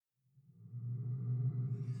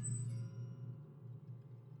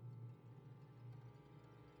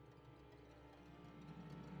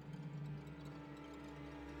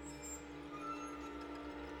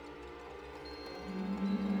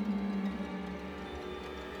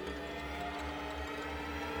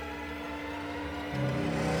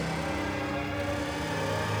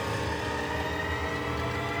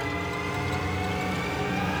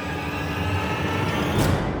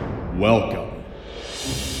Welcome.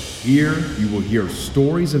 Here you will hear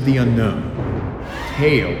stories of the unknown,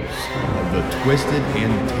 tales of the twisted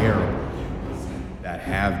and terrible that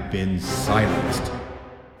have been silenced,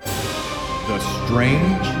 the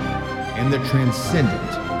strange and the transcendent,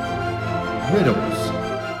 riddles,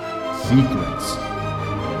 secrets.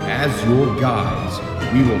 As your guides,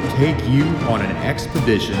 we will take you on an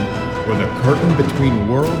expedition where the curtain between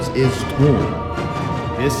worlds is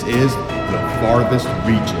torn. This is the farthest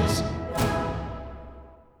reaches.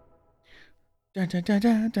 My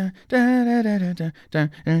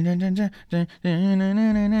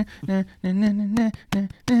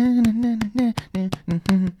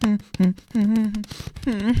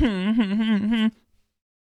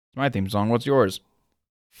theme song. What's yours?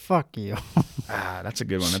 Fuck you. That's a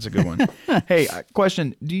good one. That's a good one. Hey,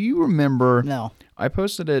 question. Do you remember? No. I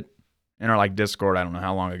posted it in our Discord. I don't know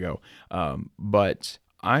how long ago. But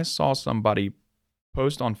I saw somebody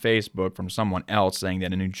post on Facebook from someone else saying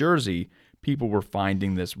that in New Jersey, people were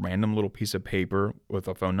finding this random little piece of paper with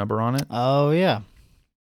a phone number on it. Oh, yeah.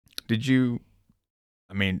 Did you,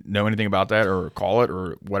 know anything about that or call it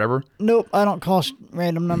or whatever? Nope, I don't call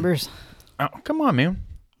random numbers. Oh, come on, man.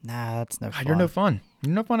 Nah, that's no fun. You're no fun.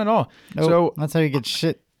 You're no fun at all. Nope, so that's how you get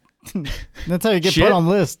shit. That's how you get shit? put on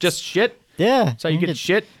lists. Just shit? Yeah. That's how you get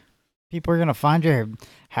shit? People are going to find your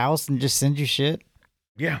house and just send you shit.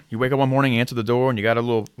 Yeah. You wake up one morning, answer the door, and you got a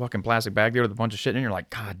little fucking plastic bag there with a bunch of shit in it, and you're like,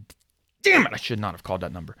 God damn it, I should not have called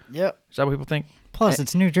that number. Yep. Is that what people think? Plus,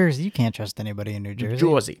 it's New Jersey. You can't trust anybody in New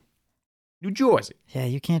Jersey. New Jersey. Yeah,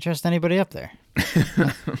 you can't trust anybody up there.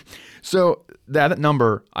 So that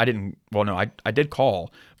number, I did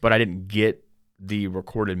call, but I didn't get the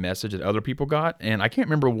recorded message that other people got. And I can't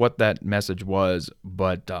remember what that message was,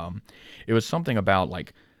 but it was something about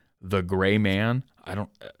the gray man.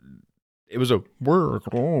 It was a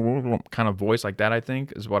kind of voice like that, I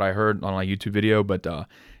think, is what I heard on a YouTube video. But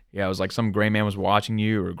yeah, it was like some gray man was watching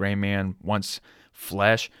you, or a gray man wants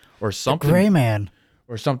flesh, or something. The gray man.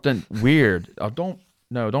 Or something weird. Don't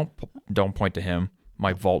point to him,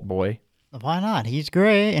 my vault boy. Why not? He's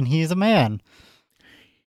gray and he's a man.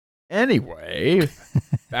 Anyway,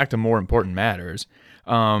 back to more important matters.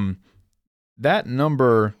 That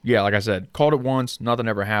number, yeah, like I said, called it once, nothing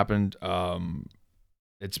ever happened.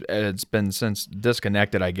 It's been since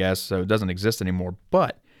disconnected, I guess, so it doesn't exist anymore.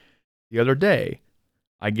 But the other day,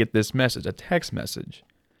 I get this message, a text message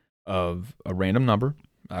of a random number.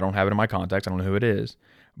 I don't have it in my contacts. I don't know who it is,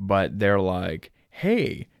 but they're like,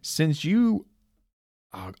 "Hey, since you,"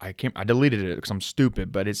 I deleted it because I'm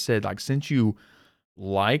stupid, but it said since you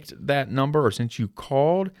liked that number or since you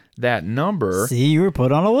called that number. See, you were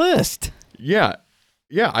put on a list. Yeah,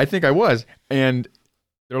 I think I was, and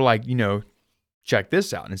they're like, check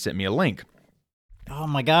this out, and it sent me a link. Oh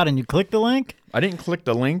my God! And you clicked the link? I didn't click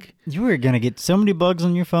the link. You were gonna get so many bugs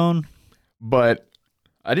on your phone. But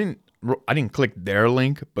I didn't click their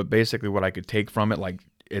link, but basically what I could take from it,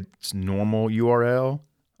 its normal URL,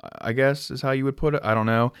 I guess is how you would put it. I don't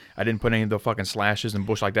know. I didn't put any of the fucking slashes and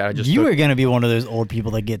bush like that. You were going to be one of those old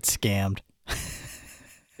people that get scammed.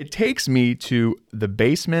 It takes me to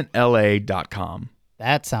thebasementla.com.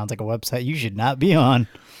 That sounds like a website you should not be on.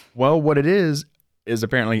 Well, what it is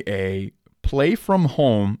apparently a play from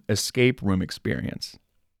home escape room experience.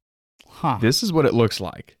 Huh. This is what it looks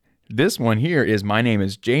like. This one here is My Name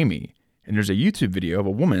is Jamie, and there's a YouTube video of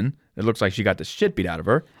a woman that looks like she got the shit beat out of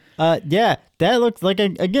her. Yeah, that looks like,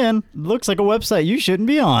 looks like a website you shouldn't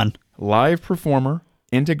be on. Live performer,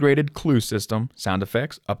 integrated clue system, sound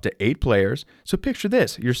effects, up to 8 players. So picture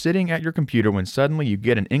this. You're sitting at your computer when suddenly you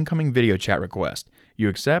get an incoming video chat request. You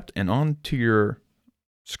accept, and onto your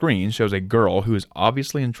screen shows a girl who is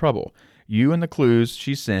obviously in trouble. You and the clues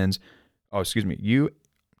she sends,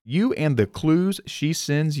 You and the clues she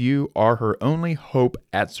sends you are her only hope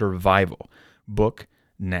at survival. Book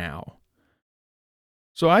now.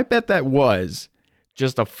 So I bet that was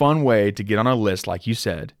just a fun way to get on a list, like you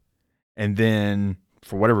said. And then,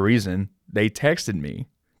 for whatever reason, they texted me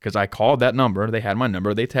because I called that number. They had my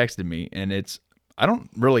number. They texted me. And I don't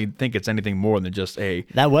really think it's anything more than just That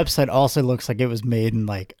website also looks like it was made in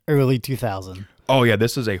early 2000. Oh, yeah.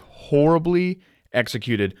 This is a horribly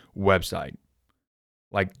executed website.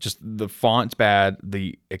 Just the font's bad.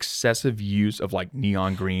 The excessive use of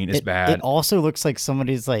neon green is bad. It also looks like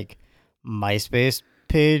somebody's MySpace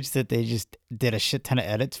page that they just did a shit ton of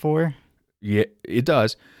edits for. Yeah, it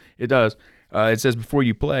does. It does. It says, before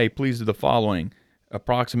you play, please do the following.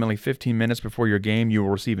 Approximately 15 minutes before your game, you will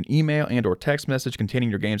receive an email and or text message containing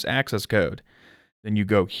your game's access code. Then you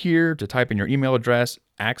go here to type in your email address,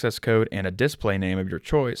 access code, and a display name of your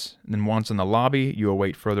choice. And then once in the lobby, you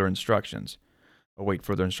await further instructions. Await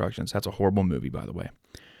further instructions. That's a horrible movie, by the way.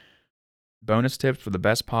 Bonus tips for the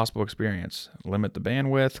best possible experience. Limit the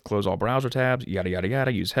bandwidth, close all browser tabs, yada, yada,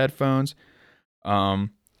 yada. Use headphones.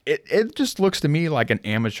 It just looks to me like an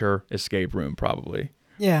amateur escape room, probably.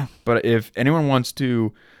 Yeah. But if anyone wants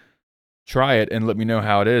to try it and let me know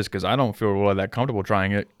how it is, because I don't feel really that comfortable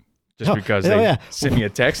trying it just because they sent me a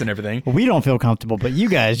text and everything. We don't feel comfortable, but you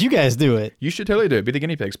guys do it. You should totally do it. Be the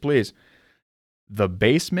guinea pigs, please.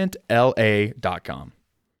 thebasementla.com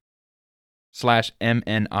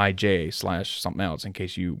 /MNIJ/something else in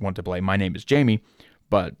case you want to play. My name is Jamie,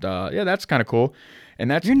 but yeah, that's kind of cool.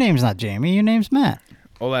 And that's Your name's not Jamie. Your name's Matt.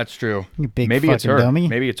 Oh, that's true. You big Maybe fucking it's her. dummy.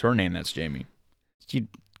 Maybe it's her name that's Jamie. She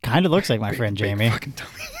kind of looks like my friend Jamie. Fucking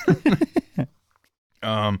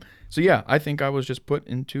dummy. So yeah, I think I was just put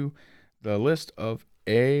into the list of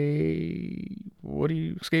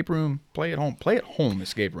escape room, play at home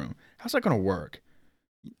escape room. How's that gonna work?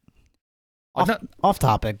 Off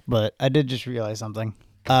topic, but I did just realize something.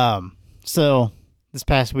 So this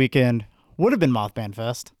past weekend would have been Mothman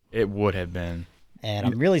Fest, It would have been. and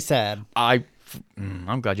I'm really sad. I'm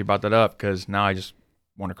glad you brought that up because now I just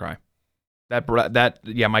want to cry.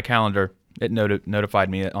 My calendar, it notified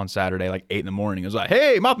me on Saturday like 8 a.m. It was like,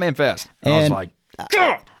 hey, Mothman Fest. And I was And like,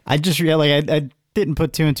 I just realized I didn't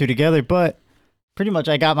put two and two together, but pretty much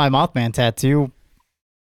I got my Mothman tattoo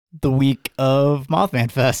the week of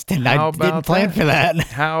Mothman Fest, and How I didn't about plan that? for that.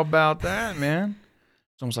 how about that, man?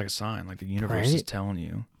 It's almost like a sign, like the universe is Right? telling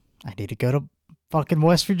you. I need to go to fucking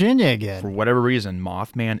West Virginia For again. whatever reason,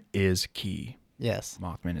 Mothman is key. Yes.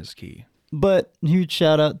 Mothman is key. But huge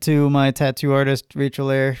shout out to my tattoo artist,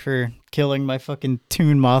 Rachel Air, for killing my fucking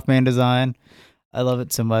Toon Mothman design. I love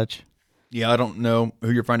it so much. Yeah, I don't know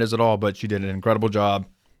who your friend is at all, but she did an incredible job.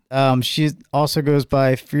 She also goes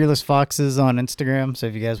by Fearless Foxes on Instagram. So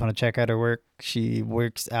if you guys want to check out her work, she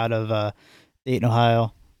works out of Dayton,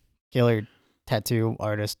 Ohio. Killer tattoo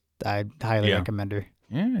artist. I highly recommend her.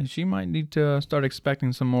 Yeah, she might need to start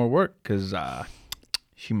expecting some more work because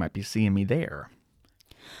she might be seeing me there.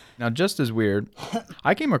 Now, just as weird,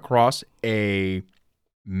 I came across a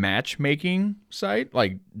matchmaking site,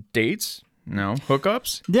 like dates,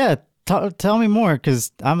 hookups. Yeah, tell me more,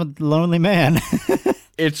 because I'm a lonely man.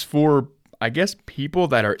 It's for, I guess, people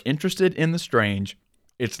that are interested in the strange.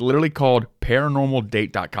 It's literally called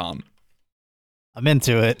paranormaldate.com. I'm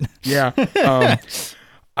into it. Yeah.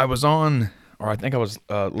 I was on, or I think I was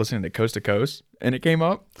listening to Coast to Coast, and it came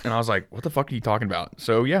up, and I was like, what the fuck are you talking about?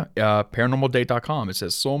 So yeah, paranormaldate.com. It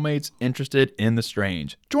says soulmates interested in the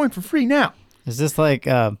strange. Join for free now. Is this like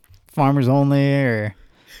farmers only or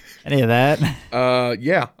any of that?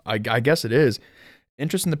 Yeah, I guess it is.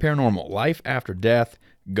 Interest in the paranormal, life after death,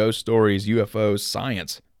 ghost stories, UFOs,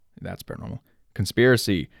 science. That's paranormal.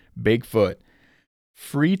 Conspiracy, Bigfoot.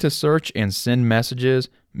 Free to search and send messages.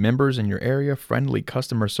 Members in your area, friendly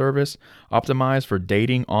customer service, optimized for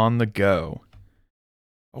dating on the go.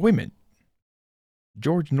 Oh, wait a minute.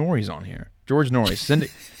 George Norrie's on here. George Norrie.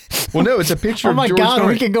 Well, no, it's a picture Oh of my George God,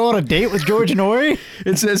 Norrie. we can go on a date with George Norrie?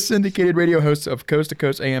 It says syndicated radio hosts of Coast to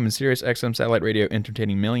Coast AM and Sirius XM satellite radio,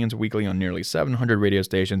 entertaining millions weekly on nearly 700 radio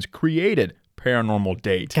stations, created Paranormal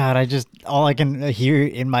Date. God, all I can hear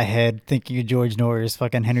in my head thinking of George Norrie is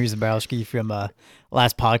fucking Henry Zabrowski from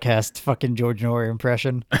last podcast, fucking George Norrie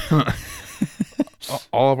impression.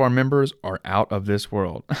 All of our members are out of this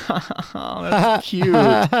world. That's cute.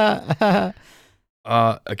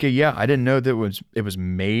 Okay, yeah, I didn't know that it was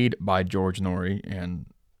made by George Norrie and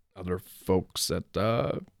other folks at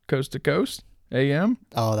Coast to Coast AM.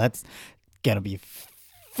 Oh, that's gonna be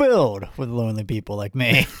filled with lonely people like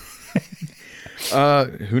me.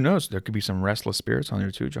 Who knows? There could be some restless spirits on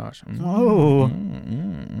there too, Josh. Oh.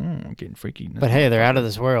 Getting freaky. But hey, they're out of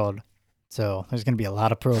this world, so there's gonna be a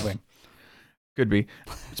lot of probing. Could be.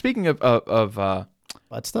 Speaking of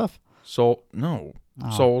What stuff?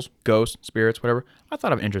 souls, ghosts, spirits, whatever. I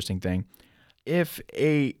thought of an interesting thing.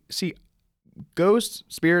 Ghosts,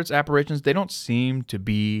 spirits, apparitions, they don't seem to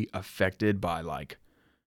be affected by like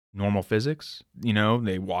normal physics.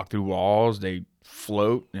 They walk through walls, they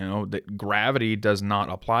float, that gravity does not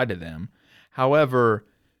apply to them. However,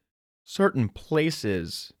 certain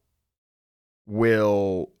places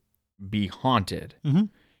will be haunted. Mm-hmm.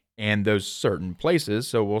 And those certain places,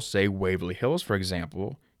 so we'll say Waverly Hills, for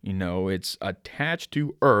example, it's attached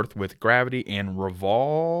to Earth with gravity and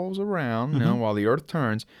revolves around, while the Earth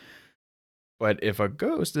turns. But if a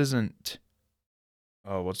ghost isn't,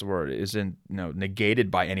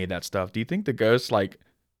 negated by any of that stuff, do you think the ghost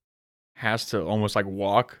has to almost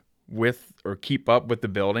walk with or keep up with the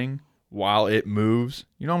building while it moves?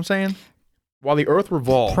 You know what I'm saying? While the Earth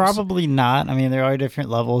revolves. Probably not. I mean, there are different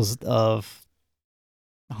levels of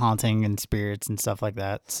haunting and spirits and stuff like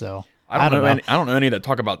that. So I don't know. I don't know any that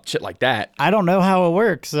talk about shit like that. I don't know how it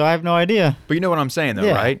works, so I have no idea. But you know what I'm saying, though,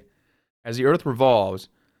 Yeah. right? As the Earth revolves,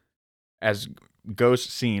 as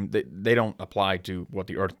ghosts seem, they don't apply to what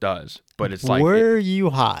the Earth does. But it's like, Were you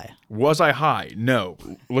high? was I high? No.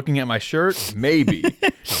 Looking at my shirt, maybe.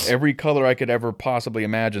 Every color I could ever possibly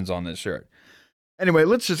imagine's on this shirt. Anyway,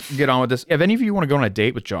 let's just get on with this. If any of you want to go on a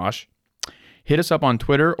date with Josh, hit us up on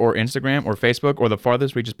Twitter or Instagram or Facebook or the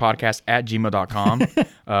farthest reaches podcast at gmail.com.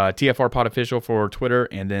 TFR Pod Official for Twitter,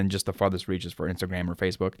 and then just the farthest reaches for Instagram or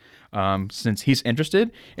Facebook. Since he's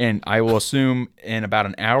interested, and I will assume in about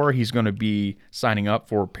an hour he's going to be signing up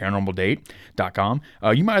for paranormaldate.com.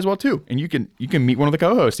 You might as well too, and you can meet one of the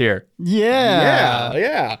co-hosts here.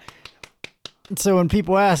 Yeah. So when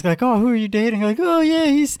people ask, like, "Oh, who are you dating?" Like, "Oh yeah,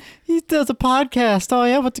 he does a podcast. Oh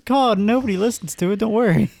yeah, what's it called?" Nobody listens to it. Don't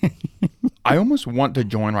worry. I almost want to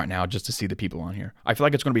join right now just to see the people on here. I feel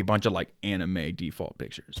like it's going to be a bunch of like anime default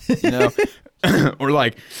pictures, you know, or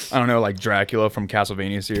like, I don't know, like Dracula from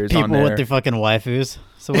Castlevania series. People on there. with their fucking waifus.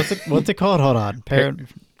 So what's it called? Hold on. You're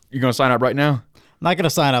going to sign up right now? I'm not gonna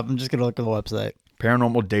sign up. I'm just gonna look at the website.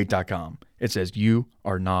 Paranormaldate.com. It says you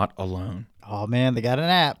are not alone. Oh man, they got an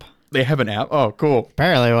app. They have an app. Oh, cool.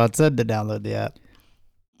 Apparently, well, it said to download the app.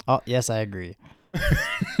 Oh yes, I agree.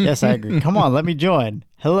 Yes, I agree. Come on, let me join.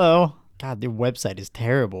 Hello. God, the website is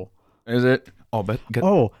terrible. Is it? Oh, but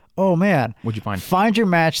Oh man. what'd you find? Find your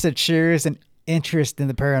match that shares an interest in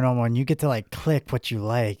the paranormal, and you get to like click what you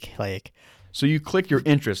like. Like, So you click your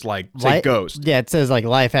interest, like say ghost. Yeah, it says like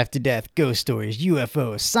life after death, ghost stories,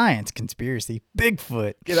 UFOs, science, conspiracy,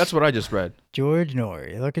 Bigfoot. Yeah, that's what I just read. George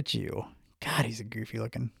Norrie, look at you. God, he's a goofy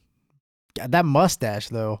looking. God, that mustache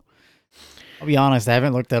though. I'll be honest, I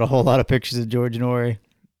haven't looked at a whole lot of pictures of George Norrie.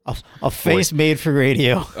 A face made for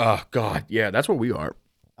radio. Oh God, yeah, that's what we are.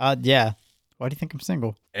 Yeah. Why do you think I'm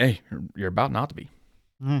single? Hey, you're about not to be.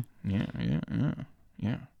 Mm.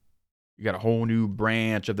 Yeah. You got a whole new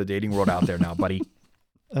branch of the dating world out there now, buddy.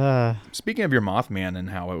 Speaking of your Mothman and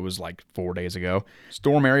how it was like 4 days ago,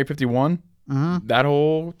 Storm Area 51, that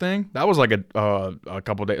whole thing, that was like a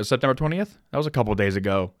couple days, September 20th? That was a couple days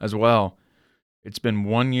ago as well. It's been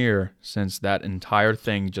 1 year since that entire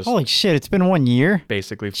thing just Holy shit, it's been 1 year?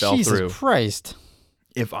 basically fell Jesus through. Christ.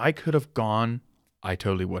 If I could have gone, I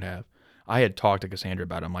totally would have. I had talked to Cassandra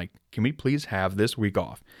about it. I'm like, can we please have this week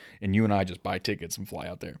off? And you and I just buy tickets and fly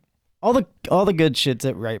out there. All the good shit's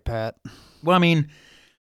at Right Pat. Well, I mean,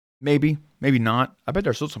 maybe not. I bet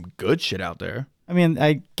there's still some good shit out there. I mean,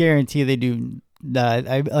 I guarantee they do.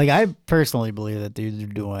 I personally believe that they're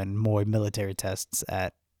doing more military tests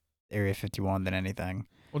at Area 51 than anything.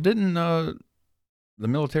 Well, didn't the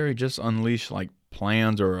military just unleash like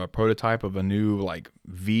plans or a prototype of a new like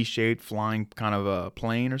V-shaped flying kind of a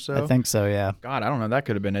plane or so? I think so, yeah. God, I don't know. That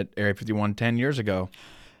could have been at Area 51 10 years ago.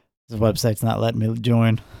 This website's not letting me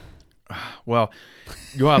join. Well,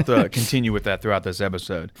 you'll have to continue with that throughout this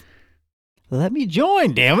episode. Let me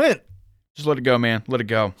join, damn it. Just let it go, man. Let it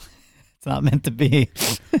go. It's not meant to be.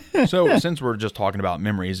 So, since we're just talking about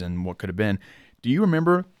memories and what could have been, do you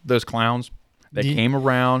remember those clowns that came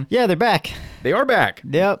around? Yeah, they're back. They are back.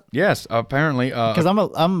 Yep. Yes, apparently. Because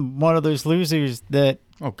I'm one of those losers that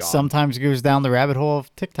sometimes goes down the rabbit hole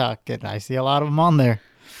of TikTok, and I see a lot of them on there.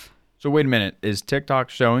 So wait a minute, is TikTok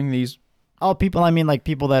showing these? Oh, people! I mean, like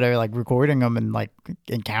people that are like recording them and like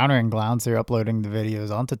encountering clowns. They're uploading the videos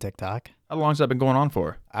onto TikTok. How long's that been going on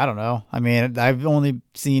for? I don't know. I mean, I've only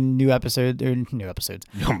seen new episodes. Oh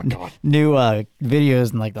my God. New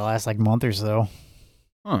videos in like the last like month or so.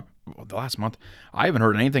 Huh. Well, the last month, I haven't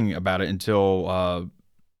heard anything about it until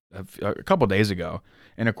a couple of days ago.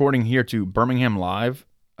 And according here to Birmingham Live,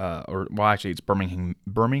 actually it's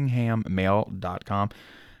birminghammail.com.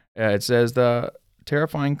 It says the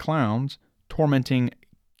terrifying clowns tormenting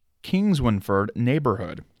Kingswinford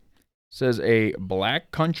neighborhood. Says a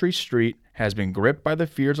black country street has been gripped by the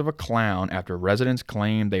fears of a clown after residents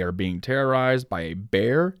claim they are being terrorized by a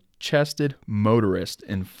bare-chested motorist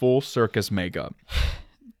in full circus makeup.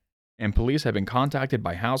 And police have been contacted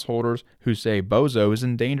by householders who say Bozo is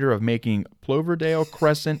in danger of making Ploverdale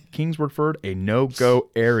Crescent, Kingswinford a no-go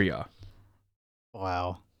area.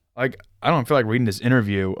 Wow. Like, I don't feel like reading this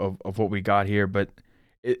interview of what we got here, but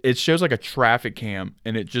it shows like a traffic cam,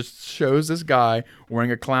 and it just shows this guy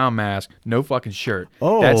wearing a clown mask, no fucking shirt.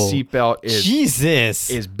 Oh, that seatbelt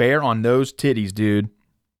is bare on those titties, dude.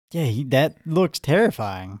 Yeah, that looks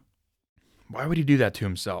terrifying. Why would he do that to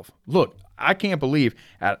himself? Look, I can't believe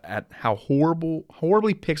at how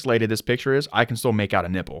horribly pixelated this picture is. I can still make out a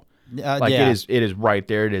nipple. It is right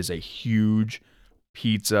there. It is a huge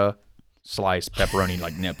pizza slice pepperoni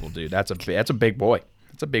like nipple, dude. That's a big boy.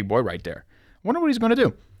 That's a big boy right there. Wonder what he's going to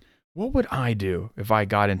do. What would I do if I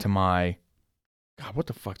got into my... God, what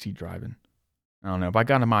the fuck's he driving? I don't know. If I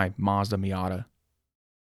got into my Mazda Miata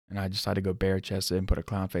and I decided to go bare-chested and put a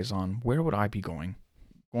clown face on, where would I be going?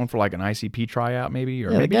 Going for like an ICP tryout maybe?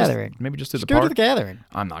 Or Yeah, maybe the gathering. Maybe just to the Go park? to the gathering.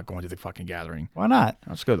 I'm not going to the fucking gathering. Why not?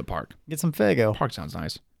 I'll just go to the park. Get some Fago. Park sounds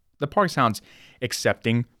nice. The park sounds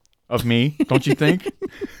accepting of me, don't you think?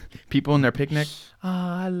 People in their picnic,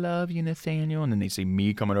 I love you, Nathaniel. And then they see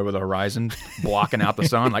me coming over the horizon, blocking out the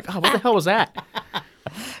sun. Like, what the hell was that?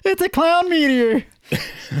 It's a clown meteor.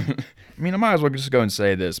 I mean, I might as well just go and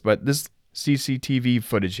say this, but this CCTV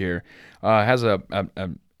footage here has a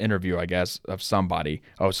interview, I guess, of somebody,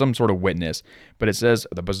 some sort of witness. But it says,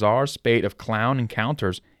 the bizarre spate of clown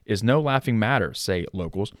encounters is no laughing matter, say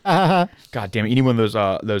locals. God damn it, any one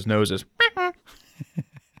of those noses.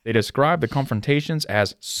 They describe the confrontations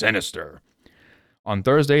as sinister. On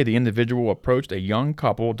Thursday, the individual approached a young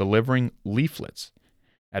couple delivering leaflets.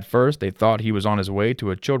 At first, they thought he was on his way to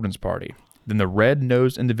a children's party. Then the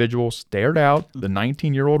red-nosed individual stared out the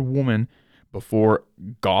 19-year-old woman before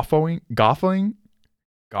guffawing.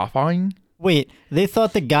 Wait, they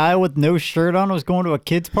thought the guy with no shirt on was going to a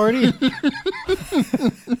kid's party?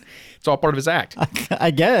 It's all part of his act. I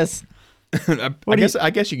guess. I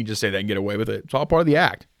guess you can just say that and get away with it. It's all part of the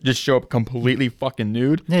act. Just show up completely fucking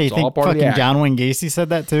nude. Yeah, you it's all think part of the fucking act. John Wayne Gacy said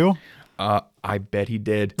that too? I bet he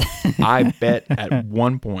did. I bet at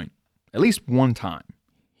one point, at least one time,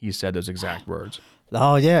 he said those exact words.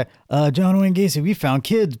 Oh, yeah. John Wayne Gacy, we found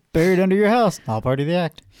kids buried under your house. All part of the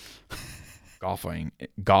act. Goffing.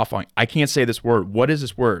 I can't say this word. What is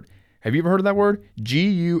this word? Have you ever heard of that word?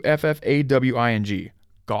 Guffawing.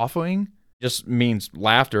 Goffing just means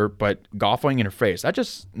laughter, but goffing in her face.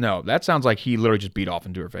 That sounds like he literally just beat off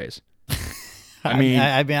into her face. I mean,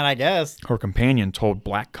 I guess. Her companion told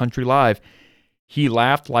Black Country Live he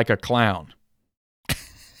laughed like a clown.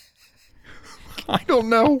 I don't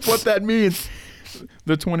know what that means.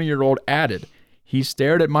 The 20-year-old added, he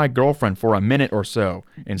stared at my girlfriend for a minute or so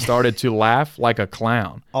and started to laugh like a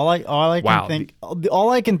clown. All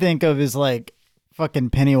I can think of is like fucking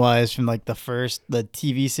Pennywise from like the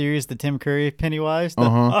TV series, the Tim Curry Pennywise.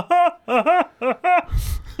 I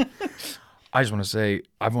just want to say,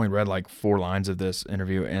 I've only read like 4 lines of this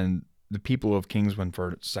interview, and the people of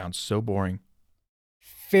Kingswinford sound so boring.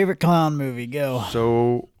 Favorite clown movie? Go.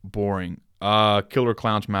 So boring. Killer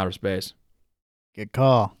Clowns from Outer Space. Good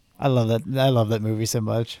call. I love that. I love that movie so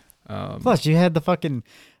much. Plus, you had the fucking,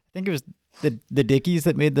 I think it was the Dickies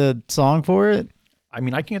that made the song for it. I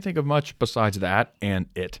mean, I can't think of much besides that and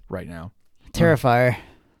it right now. Terrifier.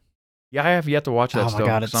 Yeah, I have yet to watch that Oh my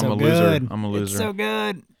God, it's I'm so a good. loser. I'm a loser. It's so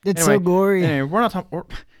good. It's Anyway, so gory. Anyway, we're not talking.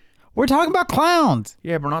 We're talking about clowns.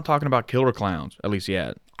 Yeah, we're not talking about killer clowns, at least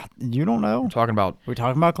yet. You don't know. We're talking about. We're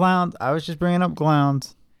talking about clowns. I was just bringing up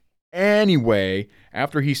clowns. Anyway,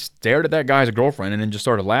 after he stared at that guy's girlfriend and then just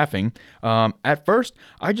started laughing, at first,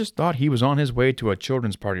 I just thought he was on his way to a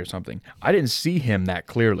children's party or something. I didn't see him that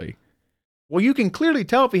clearly. Well, you can clearly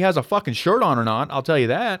tell if he has a fucking shirt on or not, I'll tell you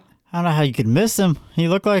that. I don't know how you could miss him. He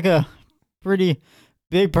looked like a pretty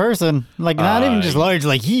big person. Like, not even just large.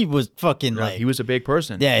 Like, he was fucking like... He was a big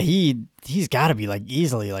person. Yeah, he's got to be like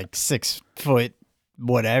easily like 6 foot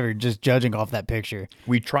whatever, just judging off that picture.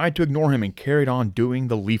 We tried to ignore him and carried on doing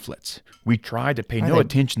the leaflets. We tried to pay no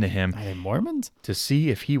attention to him. Are they Mormons? To see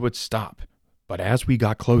if he would stop. But as we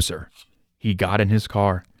got closer, he got in his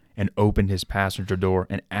car and opened his passenger door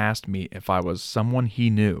and asked me if I was someone he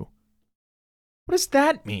knew. What does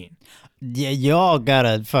that mean? Yeah, y'all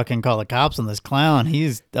gotta fucking call the cops on this clown.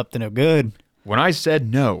 He's up to no good. When I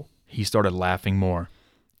said no, he started laughing more.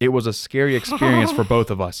 It was a scary experience for both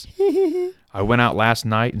of us. I went out last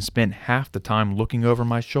night and spent half the time looking over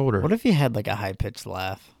my shoulder. What if he had like a high-pitched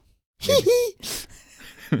laugh?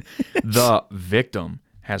 The victim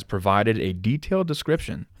has provided a detailed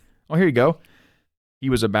description. Oh, here you go. He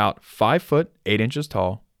was about 5 foot 8 inches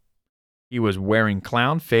tall. He was wearing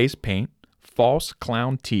clown face paint, false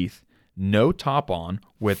clown teeth, no top on,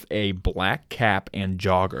 with a black cap and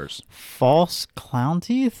joggers. False clown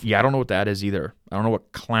teeth? Yeah, I don't know what that is either. I don't know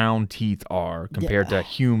what clown teeth are compared to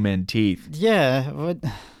human teeth. Yeah. What?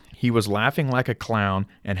 He was laughing like a clown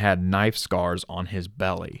and had knife scars on his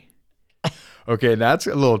belly. Okay, that's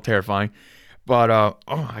a little terrifying. But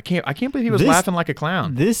I can't believe he was laughing like a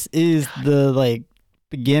clown. This is the like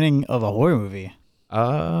beginning of a horror movie.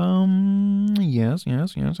 Yes,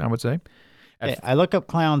 I would say. Okay, I look up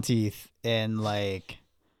clown teeth and like,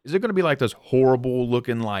 is it going to be like those horrible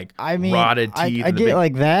looking like rotted teeth? I get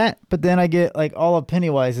like that, but then I get like all of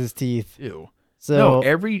Pennywise's teeth. Ew. So no,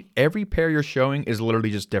 every pair you're showing is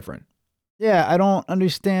literally just different. Yeah, I don't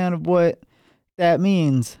understand what that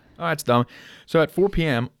means. Oh, that's dumb. So at 4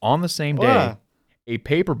 p.m. on the same day, Wow. a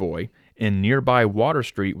paperboy in nearby Water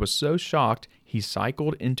Street was so shocked he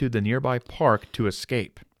cycled into the nearby park to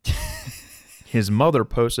escape. His mother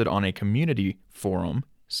posted on a community forum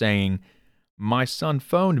saying, "My son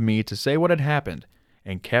phoned me to say what had happened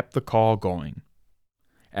and kept the call going.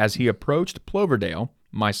 As he approached Ploverdale,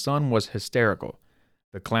 my son was hysterical.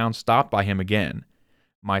 The clown stopped by him again.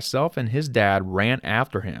 Myself and his dad ran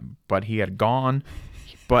after him, but he had gone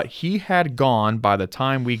by the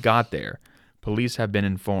time we got there. Police have been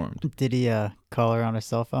informed." Did he call her on his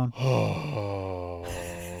cell phone? Oh,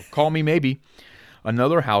 call me maybe.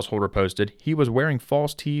 Another householder posted he was wearing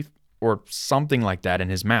false teeth or something like that in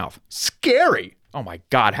his mouth. Scary. Oh my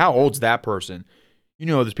God, how old's that person? You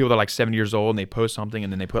know, there's people that are like 70 years old and they post something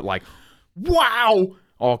and then they put like, wow,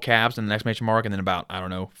 all caps and an exclamation mark and then about, I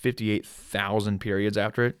don't know, 58,000 periods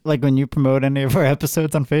after it. Like when you promote any of our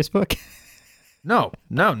episodes on Facebook? No,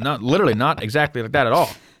 not literally, not exactly like that at all.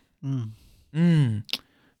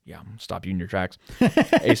 Yeah, stop you in your tracks.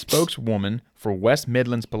 A spokeswoman for West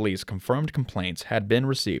Midlands Police confirmed complaints had been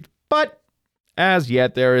received, but as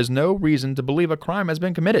yet there is no reason to believe a crime has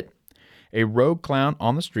been committed. A rogue clown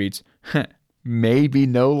on the streets may be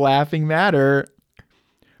no laughing matter,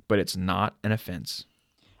 but it's not an offense.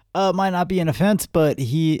 Might not be an offense, but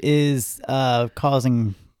he is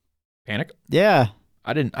causing Panic? Yeah.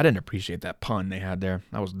 I didn't appreciate that pun they had there.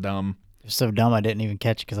 That was dumb. It was so dumb I didn't even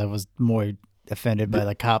catch it because I was more offended by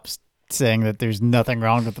the cops saying that there's nothing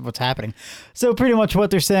wrong with what's happening. So pretty much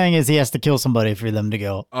what they're saying is he has to kill somebody for them to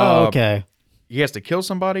go, oh, okay. He has to kill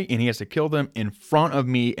somebody, and he has to kill them in front of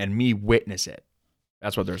me and me witness it.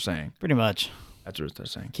 That's what they're saying. Pretty much. That's what they're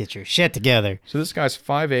saying. Get your shit together. So this guy's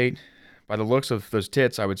 5'8". By the looks of those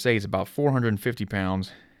tits, I would say he's about 450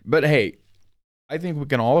 pounds. But hey, I think we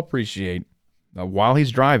can all appreciate that while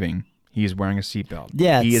he's driving, he is wearing a seatbelt.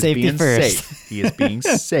 Yeah, he is safety being first. safe. He is being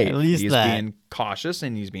safe. At least he is that. being cautious,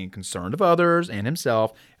 and he's being concerned of others and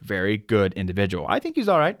himself. Very good individual. I think he's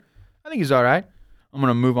all right. I'm going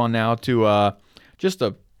to move on now to just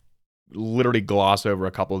to literally gloss over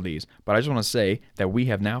a couple of these. But I just want to say that we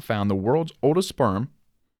have now found the world's oldest sperm.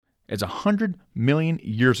 It's 100 million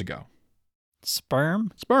years ago.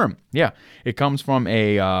 Sperm? Sperm, yeah. It comes from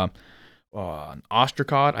an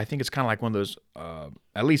ostracod. I think it's kind of like one of those,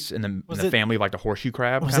 at least in the family of like the horseshoe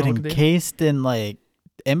crab. Was it encased in like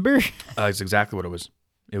ember? That's exactly what it was.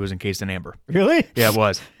 It was encased in amber. Really? Yeah, it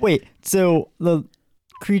was. Wait, so the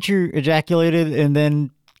creature ejaculated and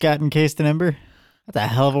then got encased in ember? That's a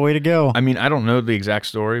hell of a way to go. I mean, I don't know the exact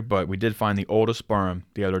story, but we did find the oldest sperm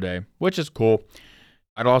the other day, which is cool.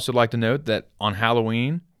 I'd also like to note that on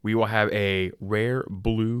Halloween, we will have a rare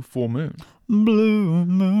blue full moon. Blue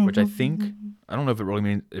moon. Which I don't know if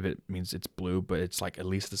it means it's blue, but it's like at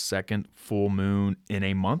least the second full moon in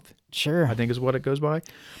a month. Sure. I think is what it goes by.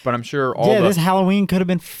 But I'm sure this Halloween could have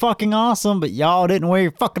been fucking awesome, but y'all didn't wear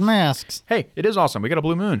your fucking masks. Hey, it is awesome. We got a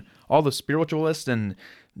blue moon. All the spiritualists and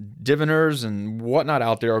diviners and whatnot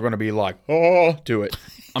out there are going to be like, oh, to it.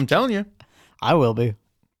 I'm telling you. I will be.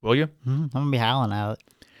 Will you? I'm going to be howling at it.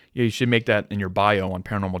 Yeah, you should make that in your bio on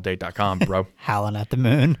paranormaldate.com, bro. Howling at the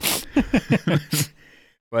moon.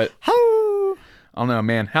 But I don't know,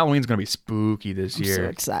 man. Halloween's going to be spooky this year. I'm so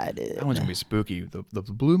excited. Halloween's going to be spooky. The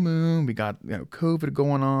blue moon, we got COVID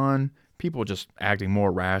going on. People just acting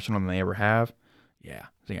more rational than they ever have. Yeah,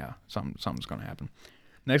 something's going to happen.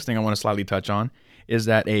 Next thing I want to slightly touch on is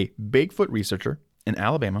that a Bigfoot researcher in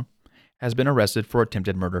Alabama has been arrested for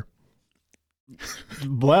attempted murder.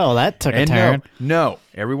 Well, that took a turn. No.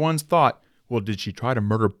 Everyone's thought, well, did she try to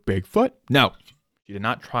murder Bigfoot? No. She did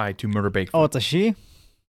not try to murder Bigfoot. Oh, it's a she?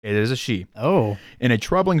 It is a she. Oh. In a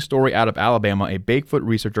troubling story out of Alabama, a Bigfoot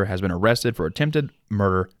researcher has been arrested for attempted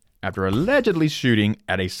murder after allegedly shooting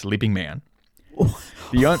at a sleeping man.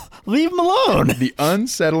 Leave him alone. The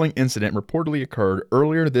unsettling incident reportedly occurred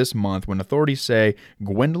earlier this month when authorities say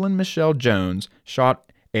Gwendolyn Michelle Jones shot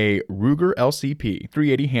a Ruger LCP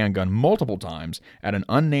 .380 handgun multiple times at an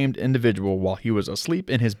unnamed individual while he was asleep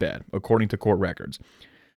in his bed, according to court records.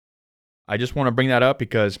 I just want to bring that up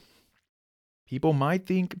because people might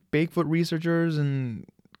think Bigfoot researchers and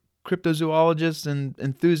cryptozoologists and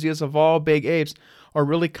enthusiasts of all big apes are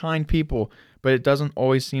really kind people, but it doesn't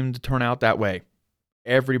always seem to turn out that way.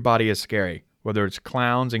 Everybody is scary, whether it's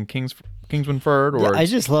clowns and Kingsman Ferd or... Yeah, I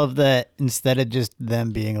just love that instead of just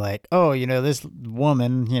them being like, oh, this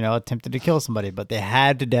woman, attempted to kill somebody, but they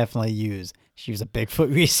had to definitely use, she was a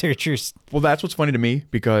Bigfoot researcher. Well, that's what's funny to me,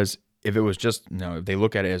 because if it was just, if they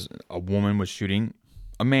look at it as a woman was shooting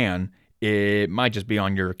a man, it might just be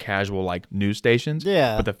on your casual like news stations.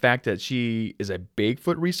 Yeah. But the fact that she is a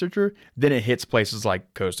Bigfoot researcher, then it hits places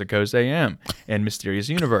like Coast to Coast AM and Mysterious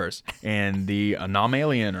Universe and the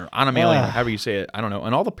Anomalian or Anomalian, or however you say it. I don't know.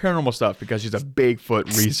 And all the paranormal stuff because she's a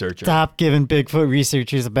Bigfoot researcher. Stop giving Bigfoot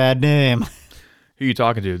researchers a bad name. Who you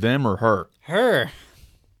talking to? Them or her? Her.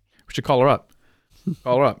 We should call her up.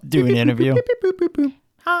 Call her up. Do an interview. Beep, beep, beep, beep.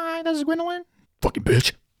 Hi, this is Gwendolyn. Fucking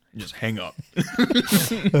bitch. You just hang up.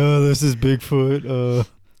 Oh, this is Bigfoot.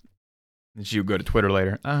 And she would go to Twitter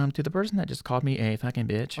later. To the person that just called me a fucking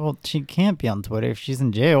bitch. Well, she can't be on Twitter if she's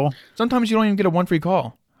in jail. Sometimes you don't even get a one free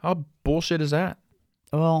call. How bullshit is that?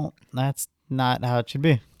 Well, that's not how it should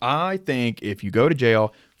be. I think if you go to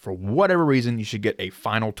jail for whatever reason, you should get a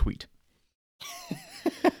final tweet.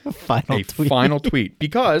 Final tweet.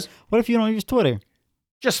 Because what if you don't use Twitter?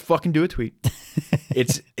 just fucking do a tweet.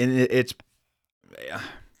 It's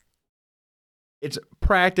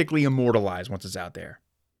practically immortalized once it's out there.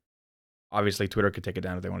 Obviously, Twitter could take it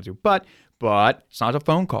down if they wanted to, but it's not a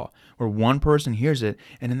phone call where one person hears it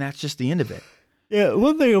and then that's just the end of it. Yeah,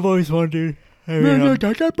 one thing I've always wondered.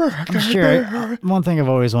 I'm sure. One thing I've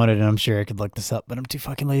always wanted, and I'm sure I could look this up, but I'm too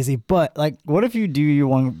fucking lazy. But like, what if you do you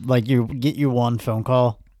get you one phone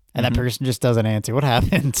call and that person just doesn't answer? What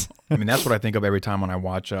happens? I mean, that's what I think of every time when I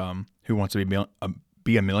watch Who Wants to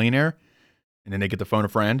Be a Millionaire, and then they get to phone a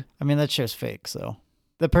friend. I mean, that show's fake, so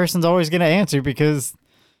the person's always gonna answer because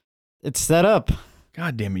it's set up.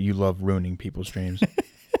 God damn it, you love ruining people's dreams.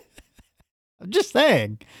 I'm just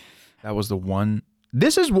saying. That was the one.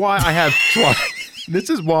 This is why I have trust. This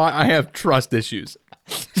is why I have trust issues.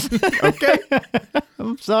 Okay?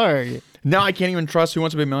 I'm sorry. Now I can't even trust Who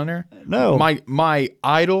Wants to Be a Millionaire. No. My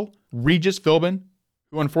idol, Regis Philbin,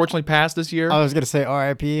 who unfortunately passed this year. I was going to say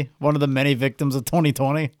RIP, one of the many victims of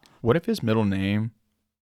 2020. What if his middle name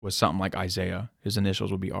was something like Isaiah? His initials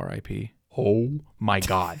would be RIP. Oh my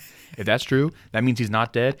God. If that's true, that means he's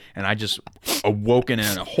not dead, and I just awoken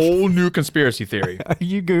in a whole new conspiracy theory. Are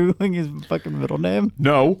you Googling his fucking middle name?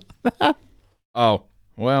 No. Oh,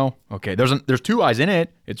 well, okay. There's two I's in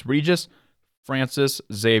it. It's Regis Francis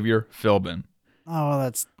Xavier Philbin. Oh, well,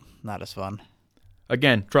 that's not as fun.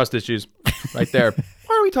 Again, trust issues right there.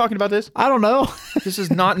 Why are we talking about this? I don't know. This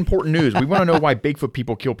is not important news. We want to know why Bigfoot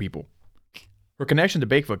people kill people. Her connection to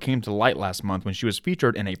Bigfoot came to light last month when she was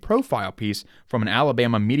featured in a profile piece from an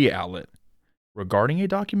Alabama media outlet regarding a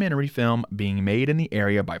documentary film being made in the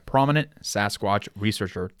area by prominent Sasquatch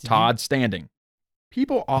researcher Todd Standing.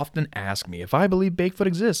 People often ask me if I believe Bigfoot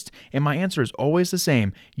exists, and my answer is always the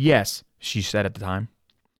same. Yes, she said at the time.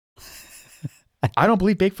 I don't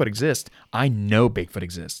believe Bigfoot exists. I know Bigfoot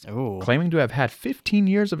exists. Ooh. Claiming to have had 15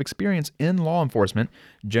 years of experience in law enforcement,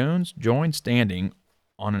 Jones joined Standing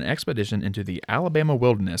on an expedition into the Alabama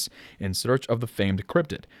wilderness in search of the famed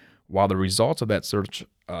cryptid. While the results of that search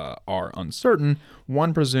are uncertain,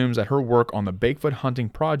 one presumes that her work on the Bigfoot hunting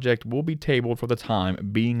project will be tabled for the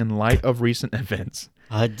time being in light of recent events.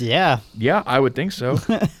 Yeah. Yeah, I would think so.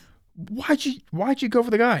 Why'd you go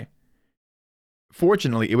for the guy?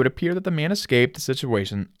 Fortunately, it would appear that the man escaped the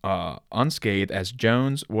situation unscathed, as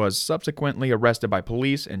Jones was subsequently arrested by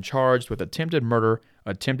police and charged with attempted murder,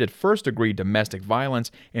 attempted first-degree domestic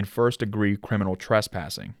violence, and first-degree criminal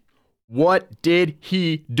trespassing. What did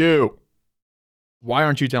he do? Why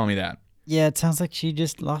aren't you telling me that? Yeah, it sounds like she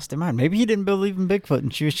just lost her mind. Maybe he didn't believe in Bigfoot,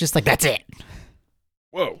 and she was just like, that's it.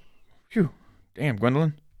 Whoa. Phew. Damn,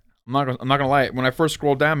 Gwendolyn. I'm not gonna lie. When I first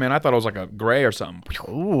scrolled down, man, I thought it was like a gray or something.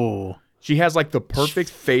 Ooh. She has like the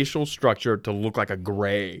perfect facial structure to look like a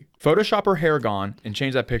gray. Photoshop her hair gone and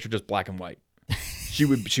change that picture just black and white. She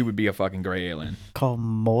would be a fucking gray alien. Call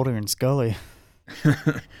Mulder and Scully.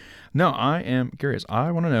 No, I am curious.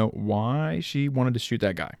 I want to know why she wanted to shoot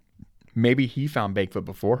that guy. Maybe he found Bigfoot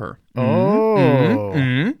before her.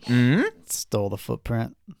 Stole the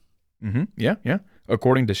footprint. Yeah.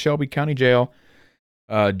 According to Shelby County Jail,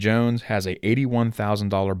 Jones has a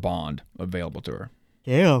 $81,000 bond available to her.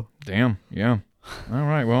 Yeah. Damn. Yeah. All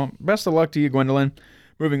right. Well, best of luck to you, Gwendolyn.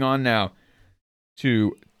 Moving on now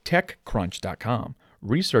to TechCrunch.com.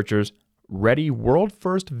 Researchers ready world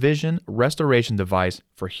first vision restoration device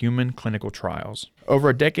for human clinical trials. Over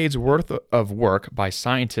a decade's worth of work by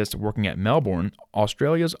scientists working at Melbourne,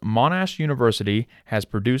 Australia's Monash University has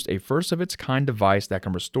produced a first of its kind device that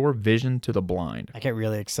can restore vision to the blind. I get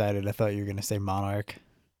really excited. I thought you were going to say Monarch.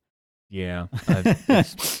 Yeah.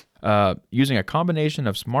 Using a combination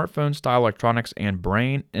of smartphone-style electronics and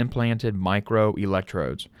brain-implanted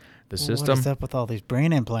micro-electrodes. The system, what is up with all these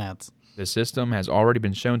brain implants? The system has already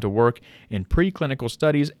been shown to work in preclinical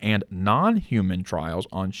studies and non-human trials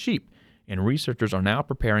on sheep and researchers are now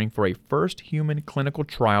preparing for a first human clinical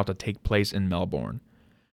trial to take place in Melbourne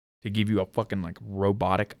to give you a fucking like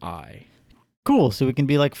robotic eye. Cool. So we can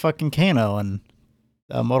be like fucking Kano and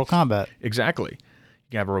Mortal Kombat. Exactly.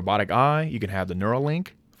 You can have a robotic eye. You can have the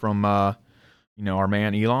Neuralink from, our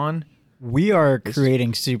man Elon. We are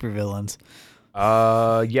creating supervillains.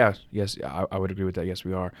 Yes, I would agree with that. Yes,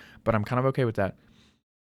 we are. But I'm kind of okay with that.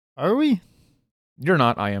 Are we? You're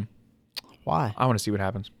not. I am. Why? I want to see what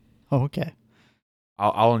happens. Oh, okay.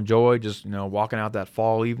 I'll enjoy just walking out that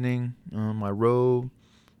fall evening, my robe,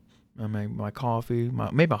 my coffee,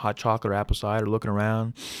 maybe a hot chocolate or apple cider, looking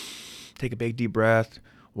around, take a big deep breath,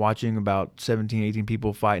 watching about 17, 18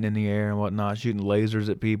 people fighting in the air and whatnot, shooting lasers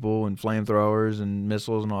at people and flamethrowers and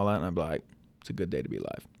missiles and all that, and I'm like, it's a good day to be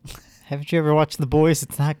alive. Haven't you ever watched The Boys?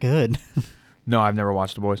 It's not good. No, I've never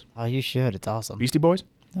watched The Boys. Oh, you should. It's awesome. Beastie Boys?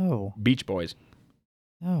 No. Beach Boys.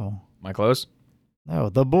 No. Am I close? No,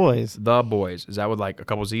 The Boys. The Boys. Is that with like a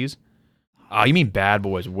couple Z's? Oh, you mean Bad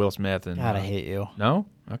Boys with Will Smith and... God, I hate you. No?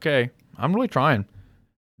 Okay. I'm really trying.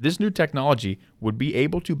 This new technology would be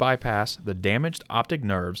able to bypass the damaged optic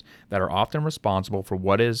nerves that are often responsible for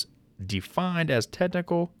what is defined as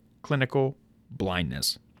technical clinical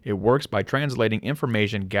blindness. It works by translating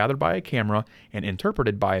information gathered by a camera and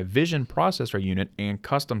interpreted by a vision processor unit and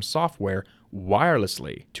custom software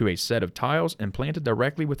wirelessly to a set of tiles implanted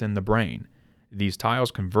directly within the brain. These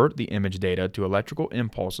tiles convert the image data to electrical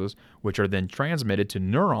impulses, which are then transmitted to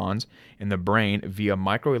neurons in the brain via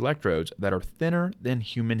microelectrodes that are thinner than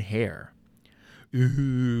human hair.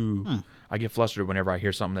 Ooh. I get flustered whenever I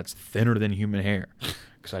hear something that's thinner than human hair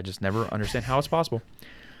because I just never understand how it's possible.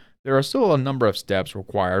 There are still a number of steps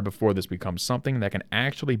required before this becomes something that can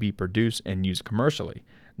actually be produced and used commercially,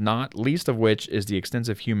 not least of which is the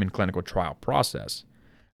extensive human clinical trial process.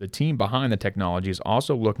 The team behind the technology is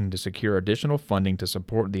also looking to secure additional funding to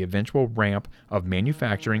support the eventual ramp of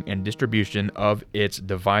manufacturing and distribution of its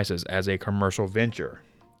devices as a commercial venture.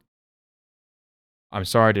 I'm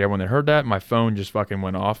sorry to everyone that heard that. My phone just fucking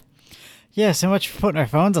went off. Yeah, so much for putting our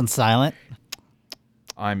phones on silent.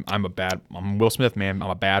 I'm Will Smith, man. I'm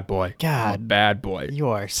a bad boy. God. I'm a bad boy. You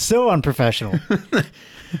are so unprofessional.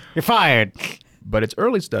 You're fired. But its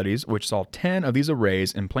early studies, which saw 10 of these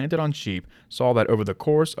arrays implanted on sheep, saw that over the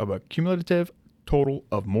course of a cumulative total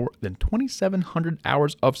of more than 2,700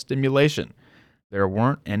 hours of stimulation, there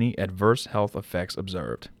weren't any adverse health effects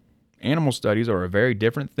observed. Animal studies are a very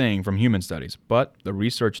different thing from human studies, but the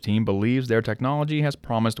research team believes their technology has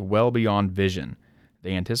promised well beyond vision.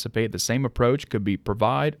 They anticipate the same approach could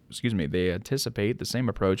provide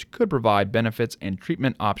benefits and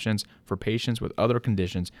treatment options for patients with other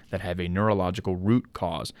conditions that have a neurological root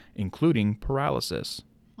cause, including paralysis.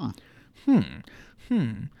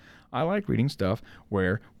 I like reading stuff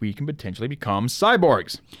where we can potentially become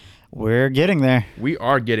cyborgs. We're getting there. We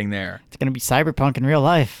are getting there. It's going to be cyberpunk in real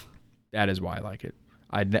life. That is why I like it.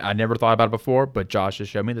 I never thought about it before, but Josh has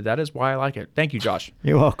shown me that is why I like it. Thank you, Josh.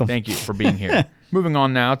 You're welcome. Thank you for being here. Moving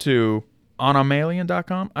on now to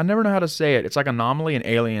anomalian.com. I never know how to say it. It's like anomaly and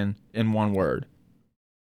alien in one word.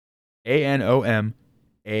 ANOMALIEN.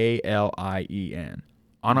 Anomalian?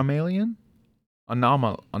 Anomalian.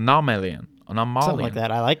 Something like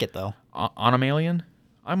that. I like it, though. Anomalian?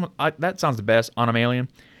 That sounds the best. Anomalian.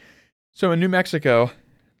 So in New Mexico,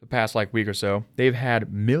 the past week or so, they've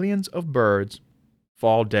had millions of birds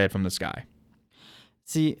fall dead from the sky.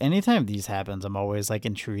 See, anytime these happens, I'm always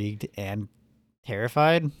intrigued and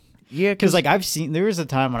terrified. Yeah, because there was a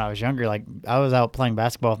time when I was younger, I was out playing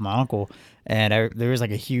basketball with my uncle, and there was a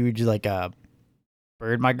huge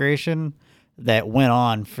bird migration that went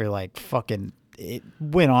on for 10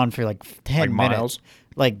 minutes. Miles.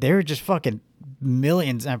 They were just fucking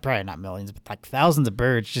millions, and probably not millions, but thousands of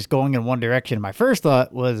birds just going in one direction. My first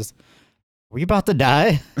thought was, were you about to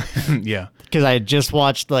die? Yeah. Because I had just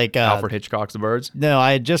watched Alfred Hitchcock's The Birds? No,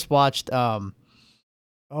 I had just watched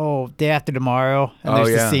Day After Tomorrow. And there's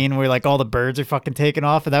the scene where all the birds are fucking taking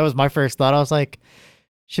off. And that was my first thought. I was like,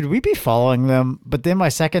 should we be following them? But then my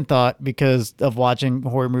second thought, because of watching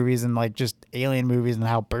horror movies and just alien movies and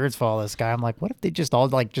how birds fall out of the sky, I'm like, what if they just all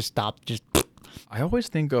just stopped? I always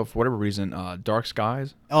think of, for whatever reason, Dark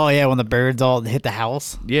Skies. Oh, yeah, when the birds all hit the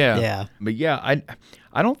house. Yeah. Yeah. But yeah,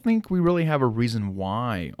 I don't think we really have a reason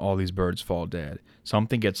why all these birds fall dead. Some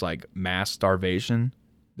think it's mass starvation.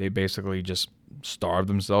 They basically just starve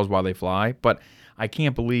themselves while they fly. But I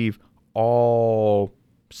can't believe all,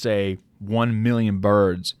 say, 1 million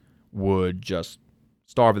birds would just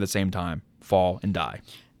starve at the same time, fall, and die.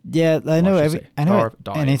 Yeah, I know. Starve,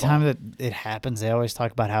 die, anytime fall. that it happens, they always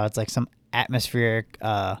talk about how it's some atmospheric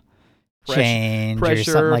change or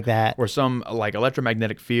something like that. or some like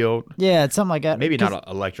electromagnetic field. Yeah, it's something like that. Maybe 'Cause, not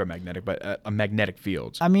electromagnetic, but a magnetic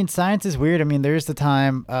fields. I mean, science is weird. I mean, there's the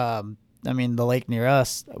time. I mean, the lake near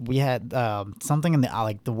us, we had something in the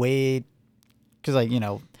like the way, because like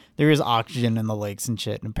there is oxygen in the lakes and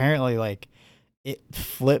shit, and apparently like it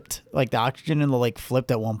flipped, like the oxygen in the lake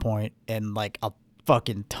flipped at one point, and like a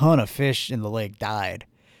fucking ton of fish in the lake died.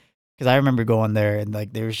 Because I remember going there and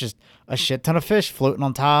like there was just a shit ton of fish floating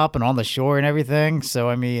on top and on the shore and everything. So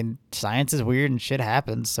I mean, science is weird and shit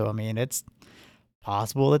happens. So I mean, it's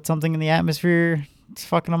possible that something in the atmosphere is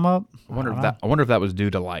fucking them up. I wonder if that was due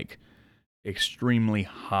to like extremely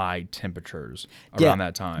high temperatures around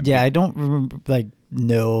that time. Yeah, I don't remember, like,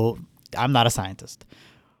 no, I'm not a scientist.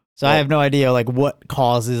 So I have no idea like what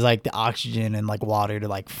causes like the oxygen and like water to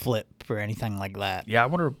like flip or anything like that. Yeah, I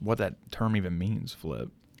wonder what that term even means, flip,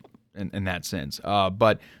 in that sense.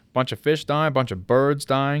 But a bunch of fish dying, a bunch of birds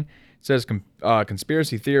dying. It says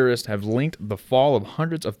conspiracy theorists have linked the fall of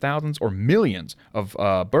hundreds of thousands or millions of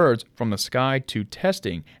birds from the sky to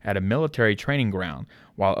testing at a military training ground,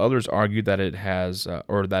 while others argue that it has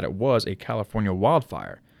or that it was a California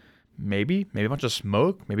wildfire. Maybe a bunch of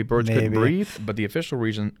smoke. Maybe birds couldn't breathe, but the official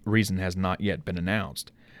reason has not yet been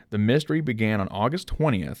announced. The mystery began on August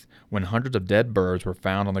 20th when hundreds of dead birds were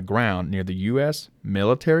found on the ground near the U.S.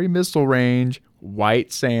 military missile range,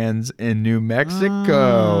 White Sands in New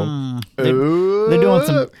Mexico.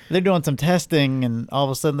 They're doing some testing, and all of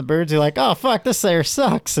a sudden the birds are like, "Oh fuck, this air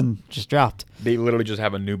sucks," and just dropped. They literally just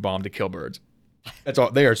have a new bomb to kill birds. That's all.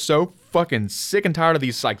 They are so fucking sick and tired of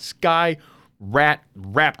these like sky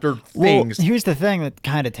raptor things. Well, here's the thing that's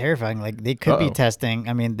kind of terrifying. Like they could be testing.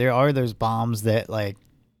 I mean, there are those bombs that like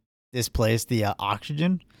displace the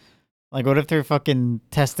oxygen. Like, what if they're fucking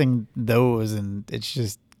testing those and it's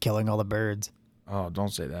just killing all the birds? Oh,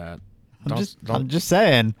 don't say that. I'm just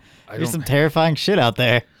saying. There's some terrifying shit out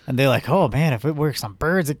there, and they're like, "Oh man, if it works on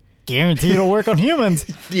birds, it guaranteed it'll work on humans."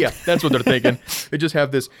 Yeah, that's what they're thinking. They just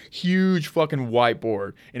have this huge fucking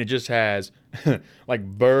whiteboard, and it just has like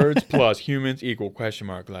birds plus humans equal question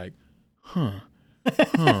mark. Like,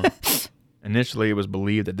 Initially, it was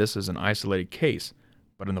believed that this is an isolated case,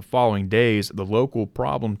 but in the following days, the local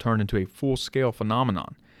problem turned into a full-scale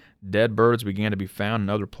phenomenon. Dead birds began to be found in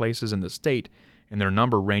other places in the state, and their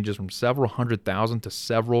number ranges from several 100,000 to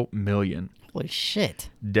several million. Holy shit.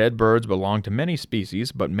 Dead birds belong to many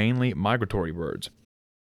species, but mainly migratory birds.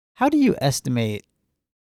 How do you estimate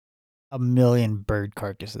 1 million bird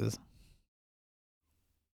carcasses?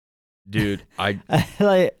 Dude, like,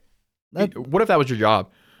 what if that was your job?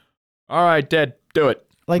 All right, dead, do it.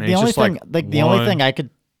 Like, the only thing I could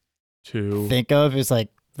think of is like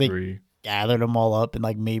they gathered them all up and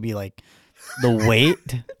like maybe like the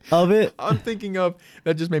weight of it. I'm thinking of,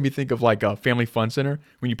 that just made me think of like a Family Fun Center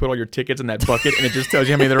when you put all your tickets in that bucket and it just tells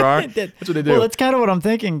you how many there are. That's what they do. Well, that's kind of what I'm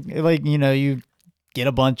thinking. Like, you get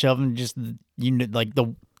a bunch of them, just like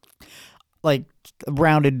the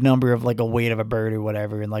rounded number of like a weight of a bird or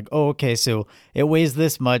whatever, and like, oh, okay, so it weighs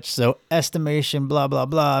this much, so estimation, blah blah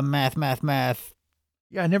blah, math.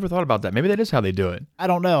 Yeah, I never thought about that. Maybe that is how they do it. I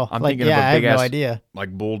don't know. I'm thinking of a big I have ass, no idea.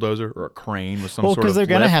 like bulldozer or a crane with some Well, sort of because they're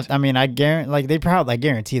gonna lift. have. I mean, I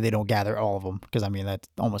guarantee they don't gather all of them, because I mean that's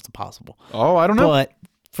almost impossible. Oh, I don't know. But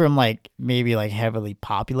from like maybe like heavily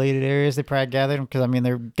populated areas, they probably gather them, because I mean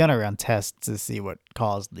they're gonna run tests to see what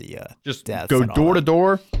caused the just deaths go and all door to that.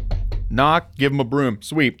 door, knock, give them a broom,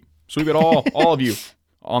 sweep it all of you.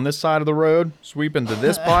 On this side of the road, sweep into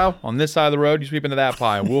this pile. On this side of the road, you sweep into that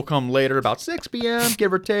pile. We'll come later, about 6 p.m.,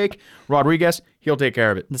 give or take. Rodriguez, he'll take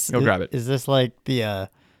care of it. He'll grab it. Is this like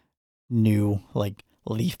the new like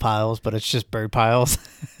leaf piles, but it's just bird piles?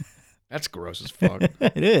 That's gross as fuck.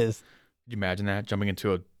 It is. Could you imagine that? Jumping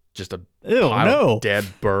into just a Ew, pile no. of dead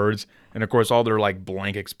birds. And, of course, all their, like,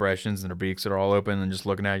 blank expressions and their beaks that are all open and just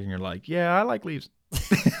looking at you, and you're like, yeah, I like leaves.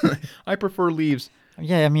 I prefer leaves.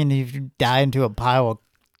 Yeah, I mean, if you die into a pile of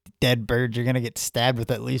dead birds, you're gonna get stabbed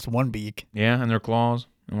with at least one beak. Yeah, and their claws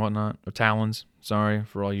and whatnot. Or talons. Sorry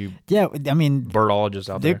for all you Yeah, I mean,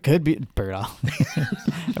 birdologists out there there. could be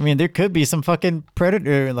I mean, there could be some fucking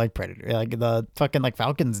predator, like the fucking like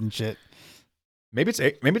falcons and shit. Maybe it's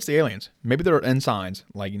the aliens. Maybe they're ensigns.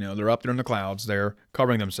 Like, they're up there in the clouds. They're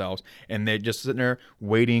covering themselves. And they're just sitting there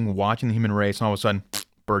waiting, watching the human race. And all of a sudden,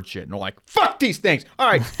 bird shit. And they're like, fuck these things. All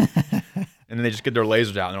right. And then they just get their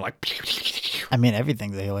lasers out. And they're like, I mean,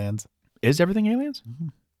 everything's aliens. is everything aliens? Mm-hmm.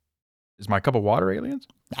 Is my cup of water aliens?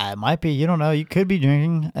 It might be. You don't know. You could be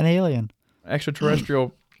drinking an alien.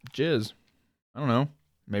 Extraterrestrial jizz. I don't know.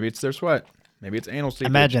 Maybe it's their sweat. Maybe it's anal seepage.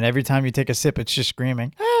 Imagine every time you take a sip, it's just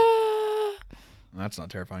screaming. Ah! That's not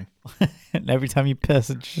terrifying. And every time you piss,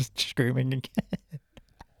 it's just screaming again.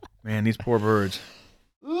 Man, these poor birds.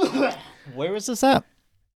 Where was this at?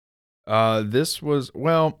 This was,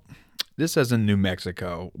 this says in New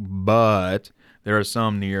Mexico, but there are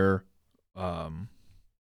some near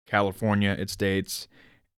California, it states.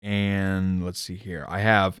 And let's see here. I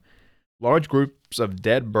have large groups of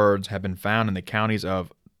dead birds have been found in the counties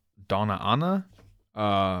of Donna Ana,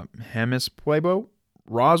 Pueblo,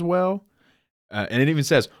 Roswell, and it even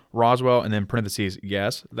says Roswell and then parentheses,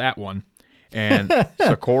 yes, that one, and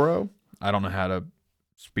Socorro. I don't know how to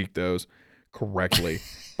speak those correctly.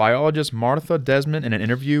 Biologist Martha Desmond, in an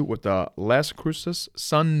interview with the Las Cruces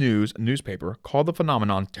Sun News newspaper, called the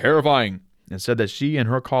phenomenon terrifying and said that she and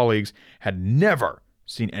her colleagues had never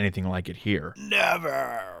seen anything like it here.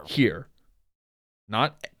 Never. Here.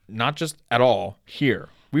 Not just at all. Here.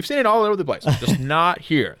 We've seen it all over the place. Just not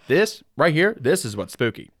here. This right here, this is what's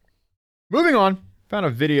spooky. Moving on. Found a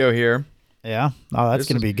video here. Yeah. Oh, that's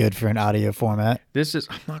going to be good for an audio format. This is,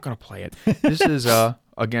 I'm not going to play it. This is,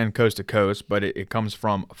 again, coast to coast, but it comes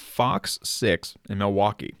from Fox 6 in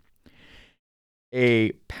Milwaukee.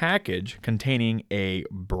 A package containing a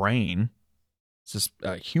brain,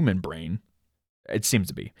 a human brain, it seems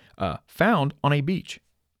to be, found on a beach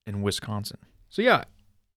in Wisconsin. So yeah,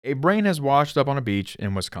 a brain has washed up on a beach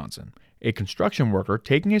in Wisconsin. A construction worker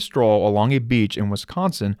taking a stroll along a beach in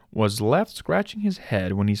Wisconsin was left scratching his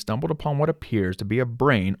head when he stumbled upon what appears to be a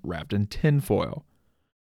brain wrapped in tinfoil.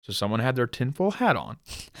 So someone had their tinfoil hat on.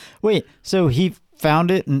 Wait, so he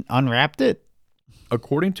found it and unwrapped it?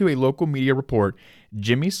 According to a local media report,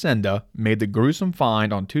 Jimmy Senda made the gruesome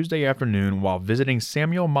find on Tuesday afternoon while visiting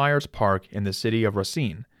Samuel Myers Park in the city of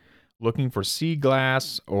Racine, looking for sea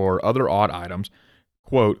glass or other odd items,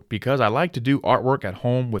 quote, because I like to do artwork at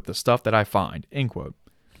home with the stuff that I find, end quote.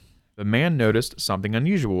 The man noticed something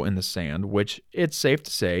unusual in the sand, which it's safe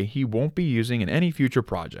to say he won't be using in any future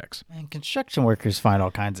projects. Man, construction workers find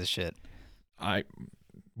all kinds of shit.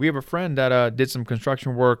 We have a friend that did some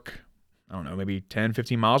construction work, I don't know, maybe 10,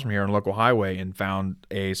 15 miles from here on a local highway and found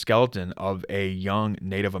a skeleton of a young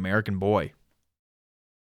Native American boy.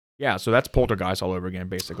 Yeah, so that's poltergeist all over again,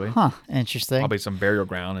 basically. Huh, interesting. Probably some burial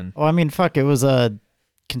ground. And well, I mean, fuck, it was a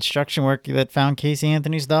construction worker that found Casey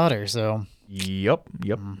Anthony's daughter, so. Yep,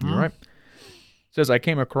 you're right. Says, I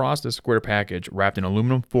came across this square package wrapped in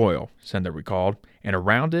aluminum foil, Senda recalled, and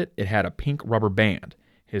around it, it had a pink rubber band.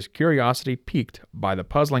 His curiosity piqued by the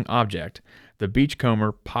puzzling object. The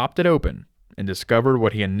beachcomber popped it open and discovered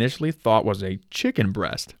what he initially thought was a chicken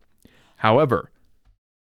breast. However,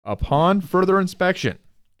 upon further inspection,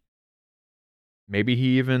 maybe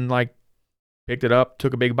he even picked it up,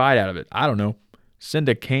 took a big bite out of it. I don't know.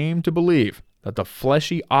 Senda came to believe that the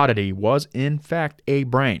fleshy oddity was in fact a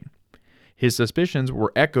brain. His suspicions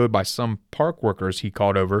were echoed by some park workers he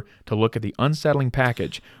called over to look at the unsettling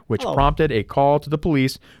package, which prompted a call to the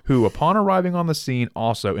police, who, upon arriving on the scene,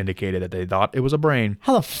 also indicated that they thought it was a brain.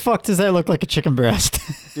 How the fuck does that look like a chicken breast?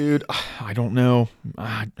 Dude, I don't know.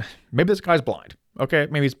 Maybe this guy's blind. Okay,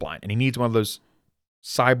 maybe he's blind, and he needs one of those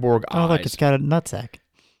cyborg eyes. Oh, look, it's got a nutsack.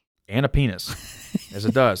 And a penis. As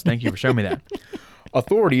it does. Thank you for showing me that.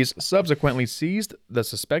 Authorities subsequently seized the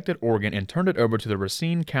suspected organ and turned it over to the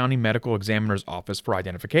Racine County Medical Examiner's Office for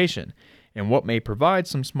identification. In what may provide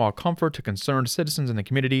some small comfort to concerned citizens in the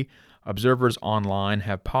community, observers online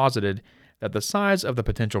have posited that the size of the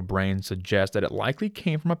potential brain suggests that it likely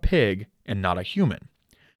came from a pig and not a human.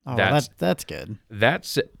 Oh, that's good.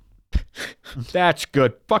 That's it. That's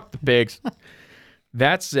good. Fuck the pigs.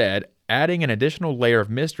 That said, adding an additional layer of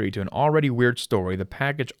mystery to an already weird story, the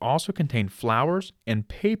package also contained flowers and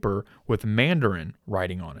paper with Mandarin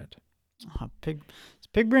writing on it.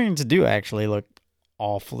 Pig brains do actually look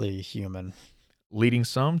awfully human. Leading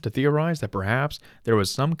some to theorize that perhaps there was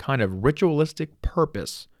some kind of ritualistic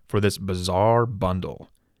purpose for this bizarre bundle.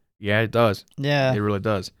 Yeah, it does. Yeah. It really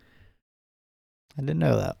does. I didn't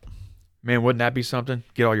know that. Man, wouldn't that be something?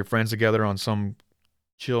 Get all your friends together on some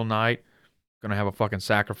chill night. Gonna have a fucking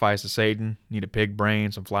sacrifice to Satan. Need a pig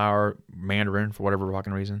brain, some flour, Mandarin for whatever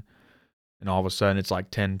fucking reason. And all of a sudden it's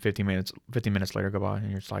like 10, 15 minutes later go by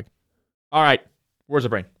and you're just like, all right, where's the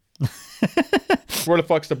brain? Where the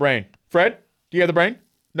fuck's the brain? Fred, do you have the brain?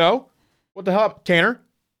 No? What the hell? Tanner?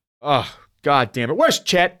 Oh, god damn it. Where's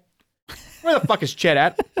Chet? Where the fuck is Chet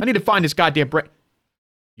at? I need to find this goddamn brain.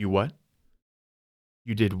 You what?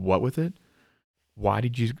 You did what with it? Why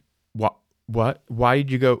did you, what? Why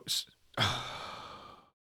did you go...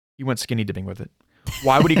 He went skinny dipping with it.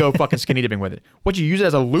 Why would he go fucking skinny dipping with it? What'd you use it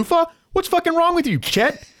as a loofah? What's fucking wrong with you,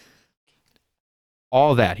 Chet?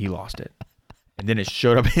 All that, he lost it. And then it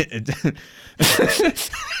showed up.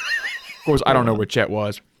 Of course, I don't know where Chet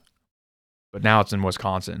was, but now it's in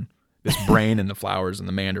Wisconsin. This brain and the flowers and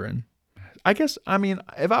the mandarin. I guess, I mean,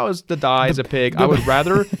 if I was to die as a pig, I would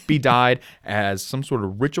rather be died as some sort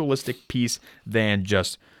of ritualistic piece than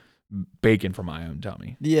just bacon for my own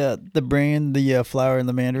tummy. Yeah, the brain, the flower, and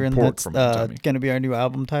the mandarin. Pork That's from my tummy. going to be our new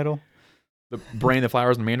album title. The brain, the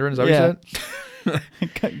flowers, and the mandarin, is that what you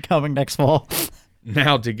said? Coming next fall.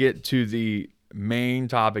 Now, to get to the main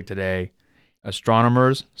topic today,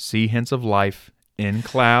 astronomers see hints of life in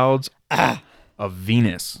clouds of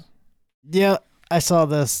Venus. Yeah, I saw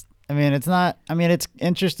this. I mean, it's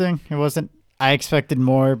interesting. It wasn't, I expected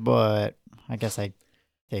more, but I guess I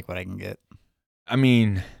take what I can get. I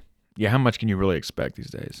mean, yeah, how much can you really expect these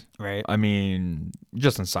days? Right. I mean,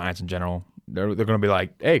 just in science in general, they're going to be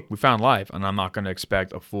like, hey, we found life, and I'm not going to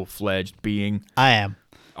expect a full-fledged being. I am.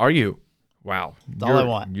 Are you? Wow. That's all I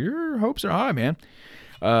want. Your hopes are high, man.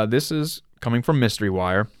 This is coming from Mystery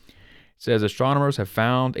Wire. It says astronomers have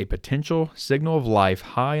found a potential signal of life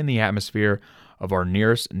high in the atmosphere of our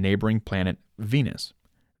nearest neighboring planet, Venus.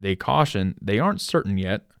 They caution they aren't certain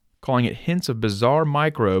yet, calling it hints of bizarre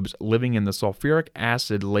microbes living in the sulfuric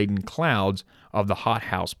acid-laden clouds of the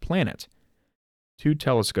hothouse planet. 2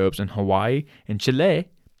 telescopes in Hawaii and Chile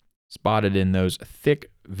spotted in those thick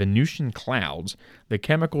Venusian clouds the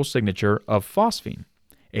chemical signature of phosphine,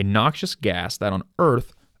 a noxious gas that on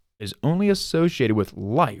Earth is only associated with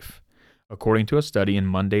life, according to a study in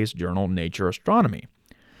Monday's journal Nature Astronomy.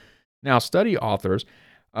 Now, study authors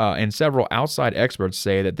and several outside experts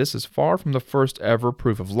say that this is far from the first ever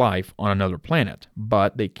proof of life on another planet,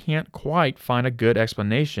 but they can't quite find a good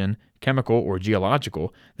explanation, chemical or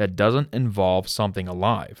geological, that doesn't involve something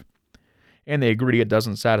alive. And they agree it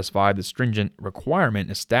doesn't satisfy the stringent requirement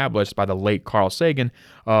established by the late Carl Sagan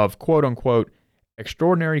of quote-unquote,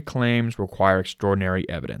 extraordinary claims require extraordinary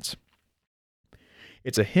evidence.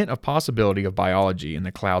 It's a hint of possibility of biology in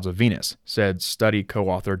the clouds of Venus, said study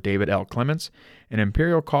co-author David L. Clements, an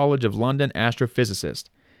Imperial College of London astrophysicist.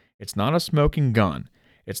 It's not a smoking gun.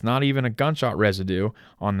 It's not even a gunshot residue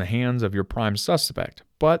on the hands of your prime suspect,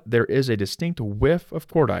 but there is a distinct whiff of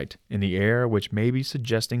cordite in the air which may be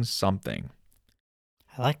suggesting something.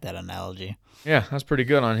 I like that analogy. Yeah, that's pretty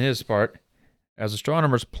good on his part. As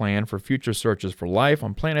astronomers plan for future searches for life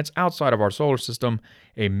on planets outside of our solar system,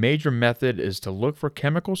 a major method is to look for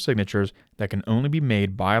chemical signatures that can only be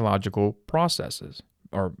made biological processes,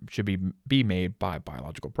 or should be made by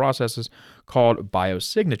biological processes called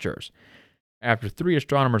biosignatures. After 3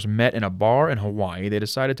 astronomers met in a bar in Hawaii, they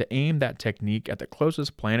decided to aim that technique at the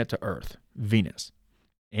closest planet to Earth, Venus.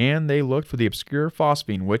 And they looked for the obscure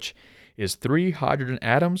phosphine, which is 3 hydrogen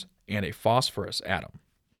atoms and a phosphorus atom.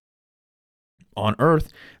 On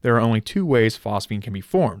Earth, there are only 2 ways phosphine can be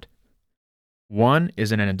formed. One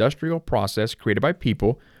is in an industrial process created by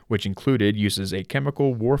people, which included uses a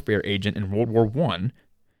chemical warfare agent in World War I,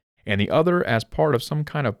 and the other as part of some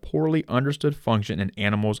kind of poorly understood function in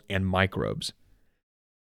animals and microbes.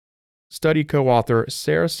 Study co-author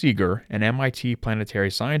Sarah Seeger, an MIT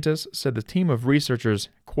planetary scientist, said the team of researchers,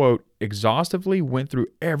 quote, exhaustively went through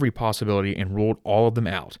every possibility and ruled all of them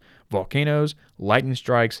out. Volcanoes, lightning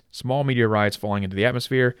strikes, small meteorites falling into the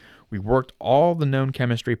atmosphere. We worked all the known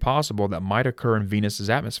chemistry possible that might occur in Venus's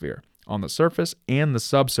atmosphere, on the surface and the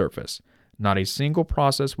subsurface. Not a single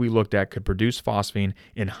process we looked at could produce phosphine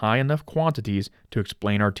in high enough quantities to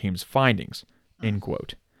explain our team's findings, end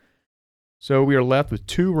quote. So we are left with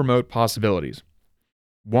 2 remote possibilities.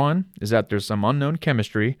 One is that there's some unknown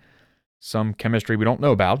chemistry, some chemistry we don't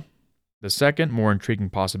know about. The second, more intriguing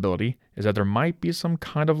possibility is that there might be some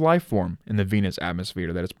kind of life form in the Venus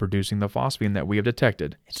atmosphere that is producing the phosphine that we have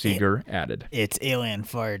detected, Seeger added. It's alien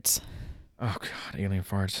farts. Oh, God, alien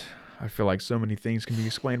farts. I feel like so many things can be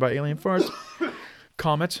explained by alien farts.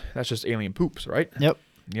 Comets, that's just alien poops, right? Yep.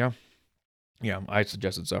 Yeah. Yeah, I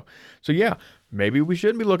suggested so. So, yeah, maybe we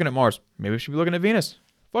shouldn't be looking at Mars. Maybe we should be looking at Venus.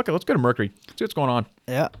 Fuck it, let's go to Mercury. See what's going on.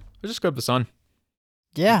 Yeah. Let's just go to the sun.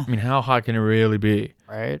 Yeah. I mean, how hot can it really be?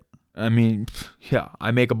 Right. I mean, yeah,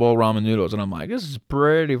 I make a bowl of ramen noodles, and I'm like, this is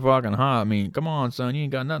pretty fucking hot. I mean, come on, son, you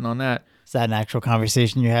ain't got nothing on that. Is that an actual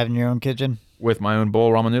conversation you have in your own kitchen? With my own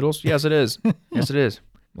bowl of ramen noodles? Yes, it is. Yes, it is.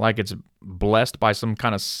 Like it's blessed by some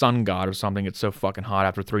kind of sun god or something. It's so fucking hot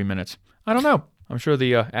after 3 minutes. I don't know. I'm sure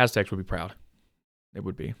the Aztecs would be proud. It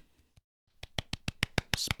would be.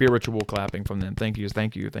 Spiritual clapping from them. Thank you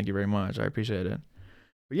very much. I appreciate it.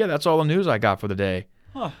 But yeah, that's all the news I got for the day.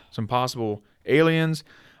 Huh. Some possible aliens,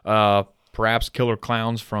 perhaps killer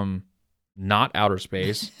clowns from not outer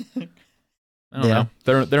space. I don't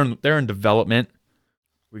know. They're in development.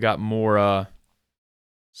 We got more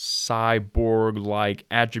cyborg-like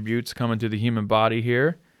attributes coming to the human body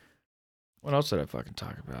here. What else did I fucking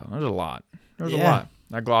talk about? There's a lot. There's a Yeah. lot.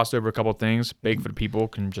 I glossed over a couple things. Big for the people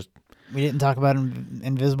can just. We didn't talk about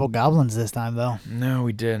invisible goblins this time, though. No,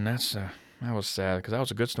 we didn't. That was sad because that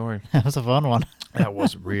was a good story. That was a fun one. That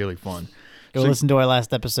was really fun. Go So- listen to our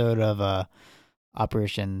last episode of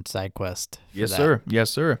Operation Side Quest. for Yes, that. sir. Yes,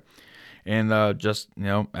 sir. And just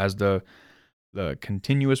as the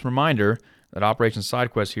continuous reminder that Operation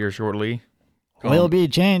Side Quest here shortly. Will be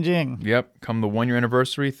changing. Yep. Come the 1-year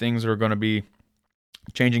anniversary, things are going to be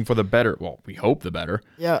changing for the better. Well, we hope the better.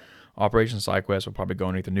 Yeah. Operation Side Quest will probably go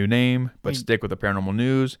underneath a new name, but stick with the paranormal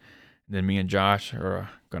news. Then me and Josh are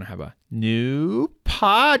going to have a new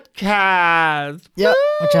podcast. Yep.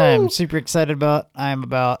 Which I am super excited about. I'm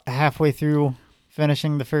about halfway through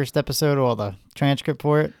finishing the first episode or the transcript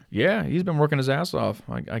for it. Yeah, he's been working his ass off.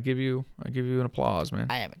 I give you an applause, man.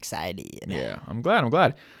 I am excited. Yeah, I'm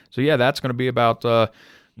glad. So yeah, that's going to be about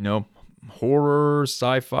horror,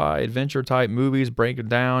 sci-fi, adventure type movies, break it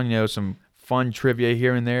down, some fun trivia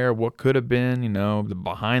here and there, what could have been, the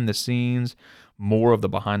behind the scenes, more of the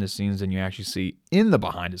behind the scenes than you actually see in the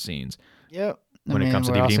behind the scenes. Yep. When it comes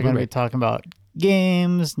to we're DVD also and going to Blu-ray. be talking about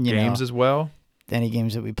games, Games as well. any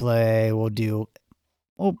games that we play. We'll do,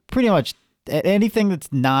 pretty much anything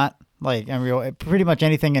that's not like unreal. Pretty much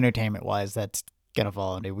anything entertainment wise that's gonna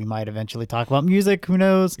fall into. We might eventually talk about music. Who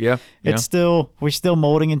knows? Yeah. We're still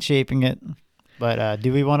molding and shaping it. But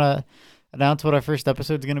do we want to announce what our first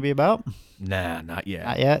episode is going to be about? Nah, not yet.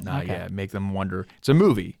 Not yet? Not Okay. yet. Make them wonder. It's a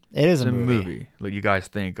movie. It is It's a movie. Like you guys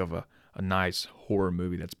think of a nice horror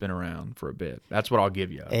movie that's been around for a bit. That's what I'll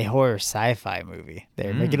give you. A horror sci-fi movie.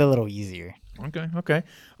 There, make it a little easier. Okay.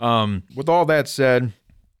 With all that said,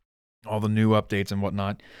 all the new updates and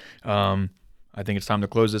whatnot, I think it's time to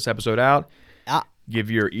close this episode out. Ah. Give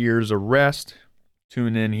your ears a rest.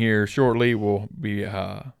 Tune in here shortly. We'll be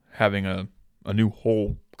having a new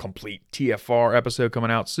whole complete TFR episode coming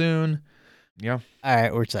out soon. Yeah. All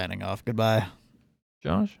right, we're signing off. Goodbye.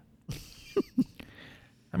 Josh?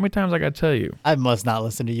 How many times I got to tell you? I must not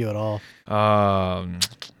listen to you at all.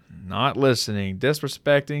 Not listening,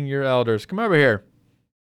 disrespecting your elders. Come over here.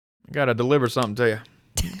 I got to deliver something to you.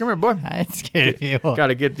 Come here, boy. I ain't scared of you. Got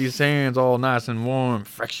to get these hands all nice and warm.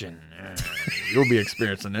 Friction. You'll be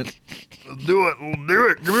experiencing it. Let's do it. We'll do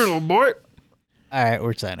it. Come here, little boy. All right,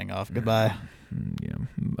 we're signing off. Goodbye. Yeah.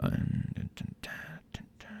 Bye.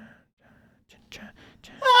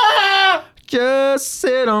 Just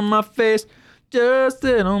sit on my face. Just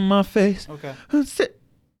sit on my face. Okay. Sit.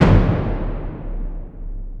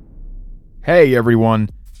 Hey, everyone.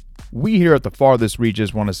 We here at the Farthest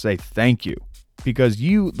Reaches want to say thank you because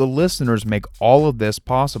you, the listeners, make all of this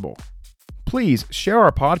possible. Please share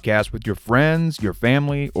our podcast with your friends, your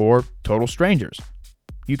family, or total strangers.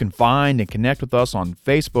 You can find and connect with us on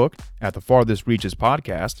Facebook at the Farthest Reaches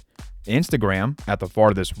Podcast, Instagram at the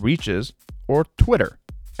Farthest Reaches, or Twitter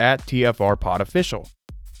at TFR Pod Official.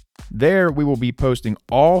 There, we will be posting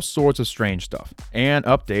all sorts of strange stuff and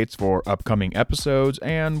updates for upcoming episodes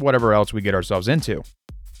and whatever else we get ourselves into.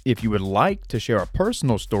 If you would like to share a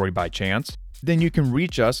personal story by chance, then you can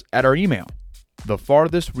reach us at our email,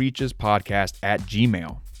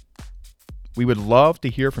 thefarthestreachespodcast@gmail.com. We would love to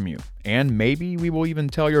hear from you, and maybe we will even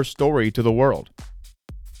tell your story to the world.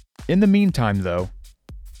 In the meantime, though,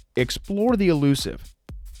 explore the elusive,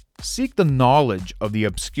 seek the knowledge of the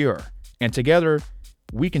obscure, and together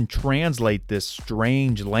we can translate this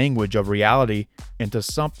strange language of reality into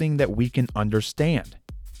something that we can understand.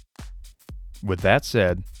 With that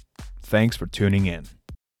said, thanks for tuning in.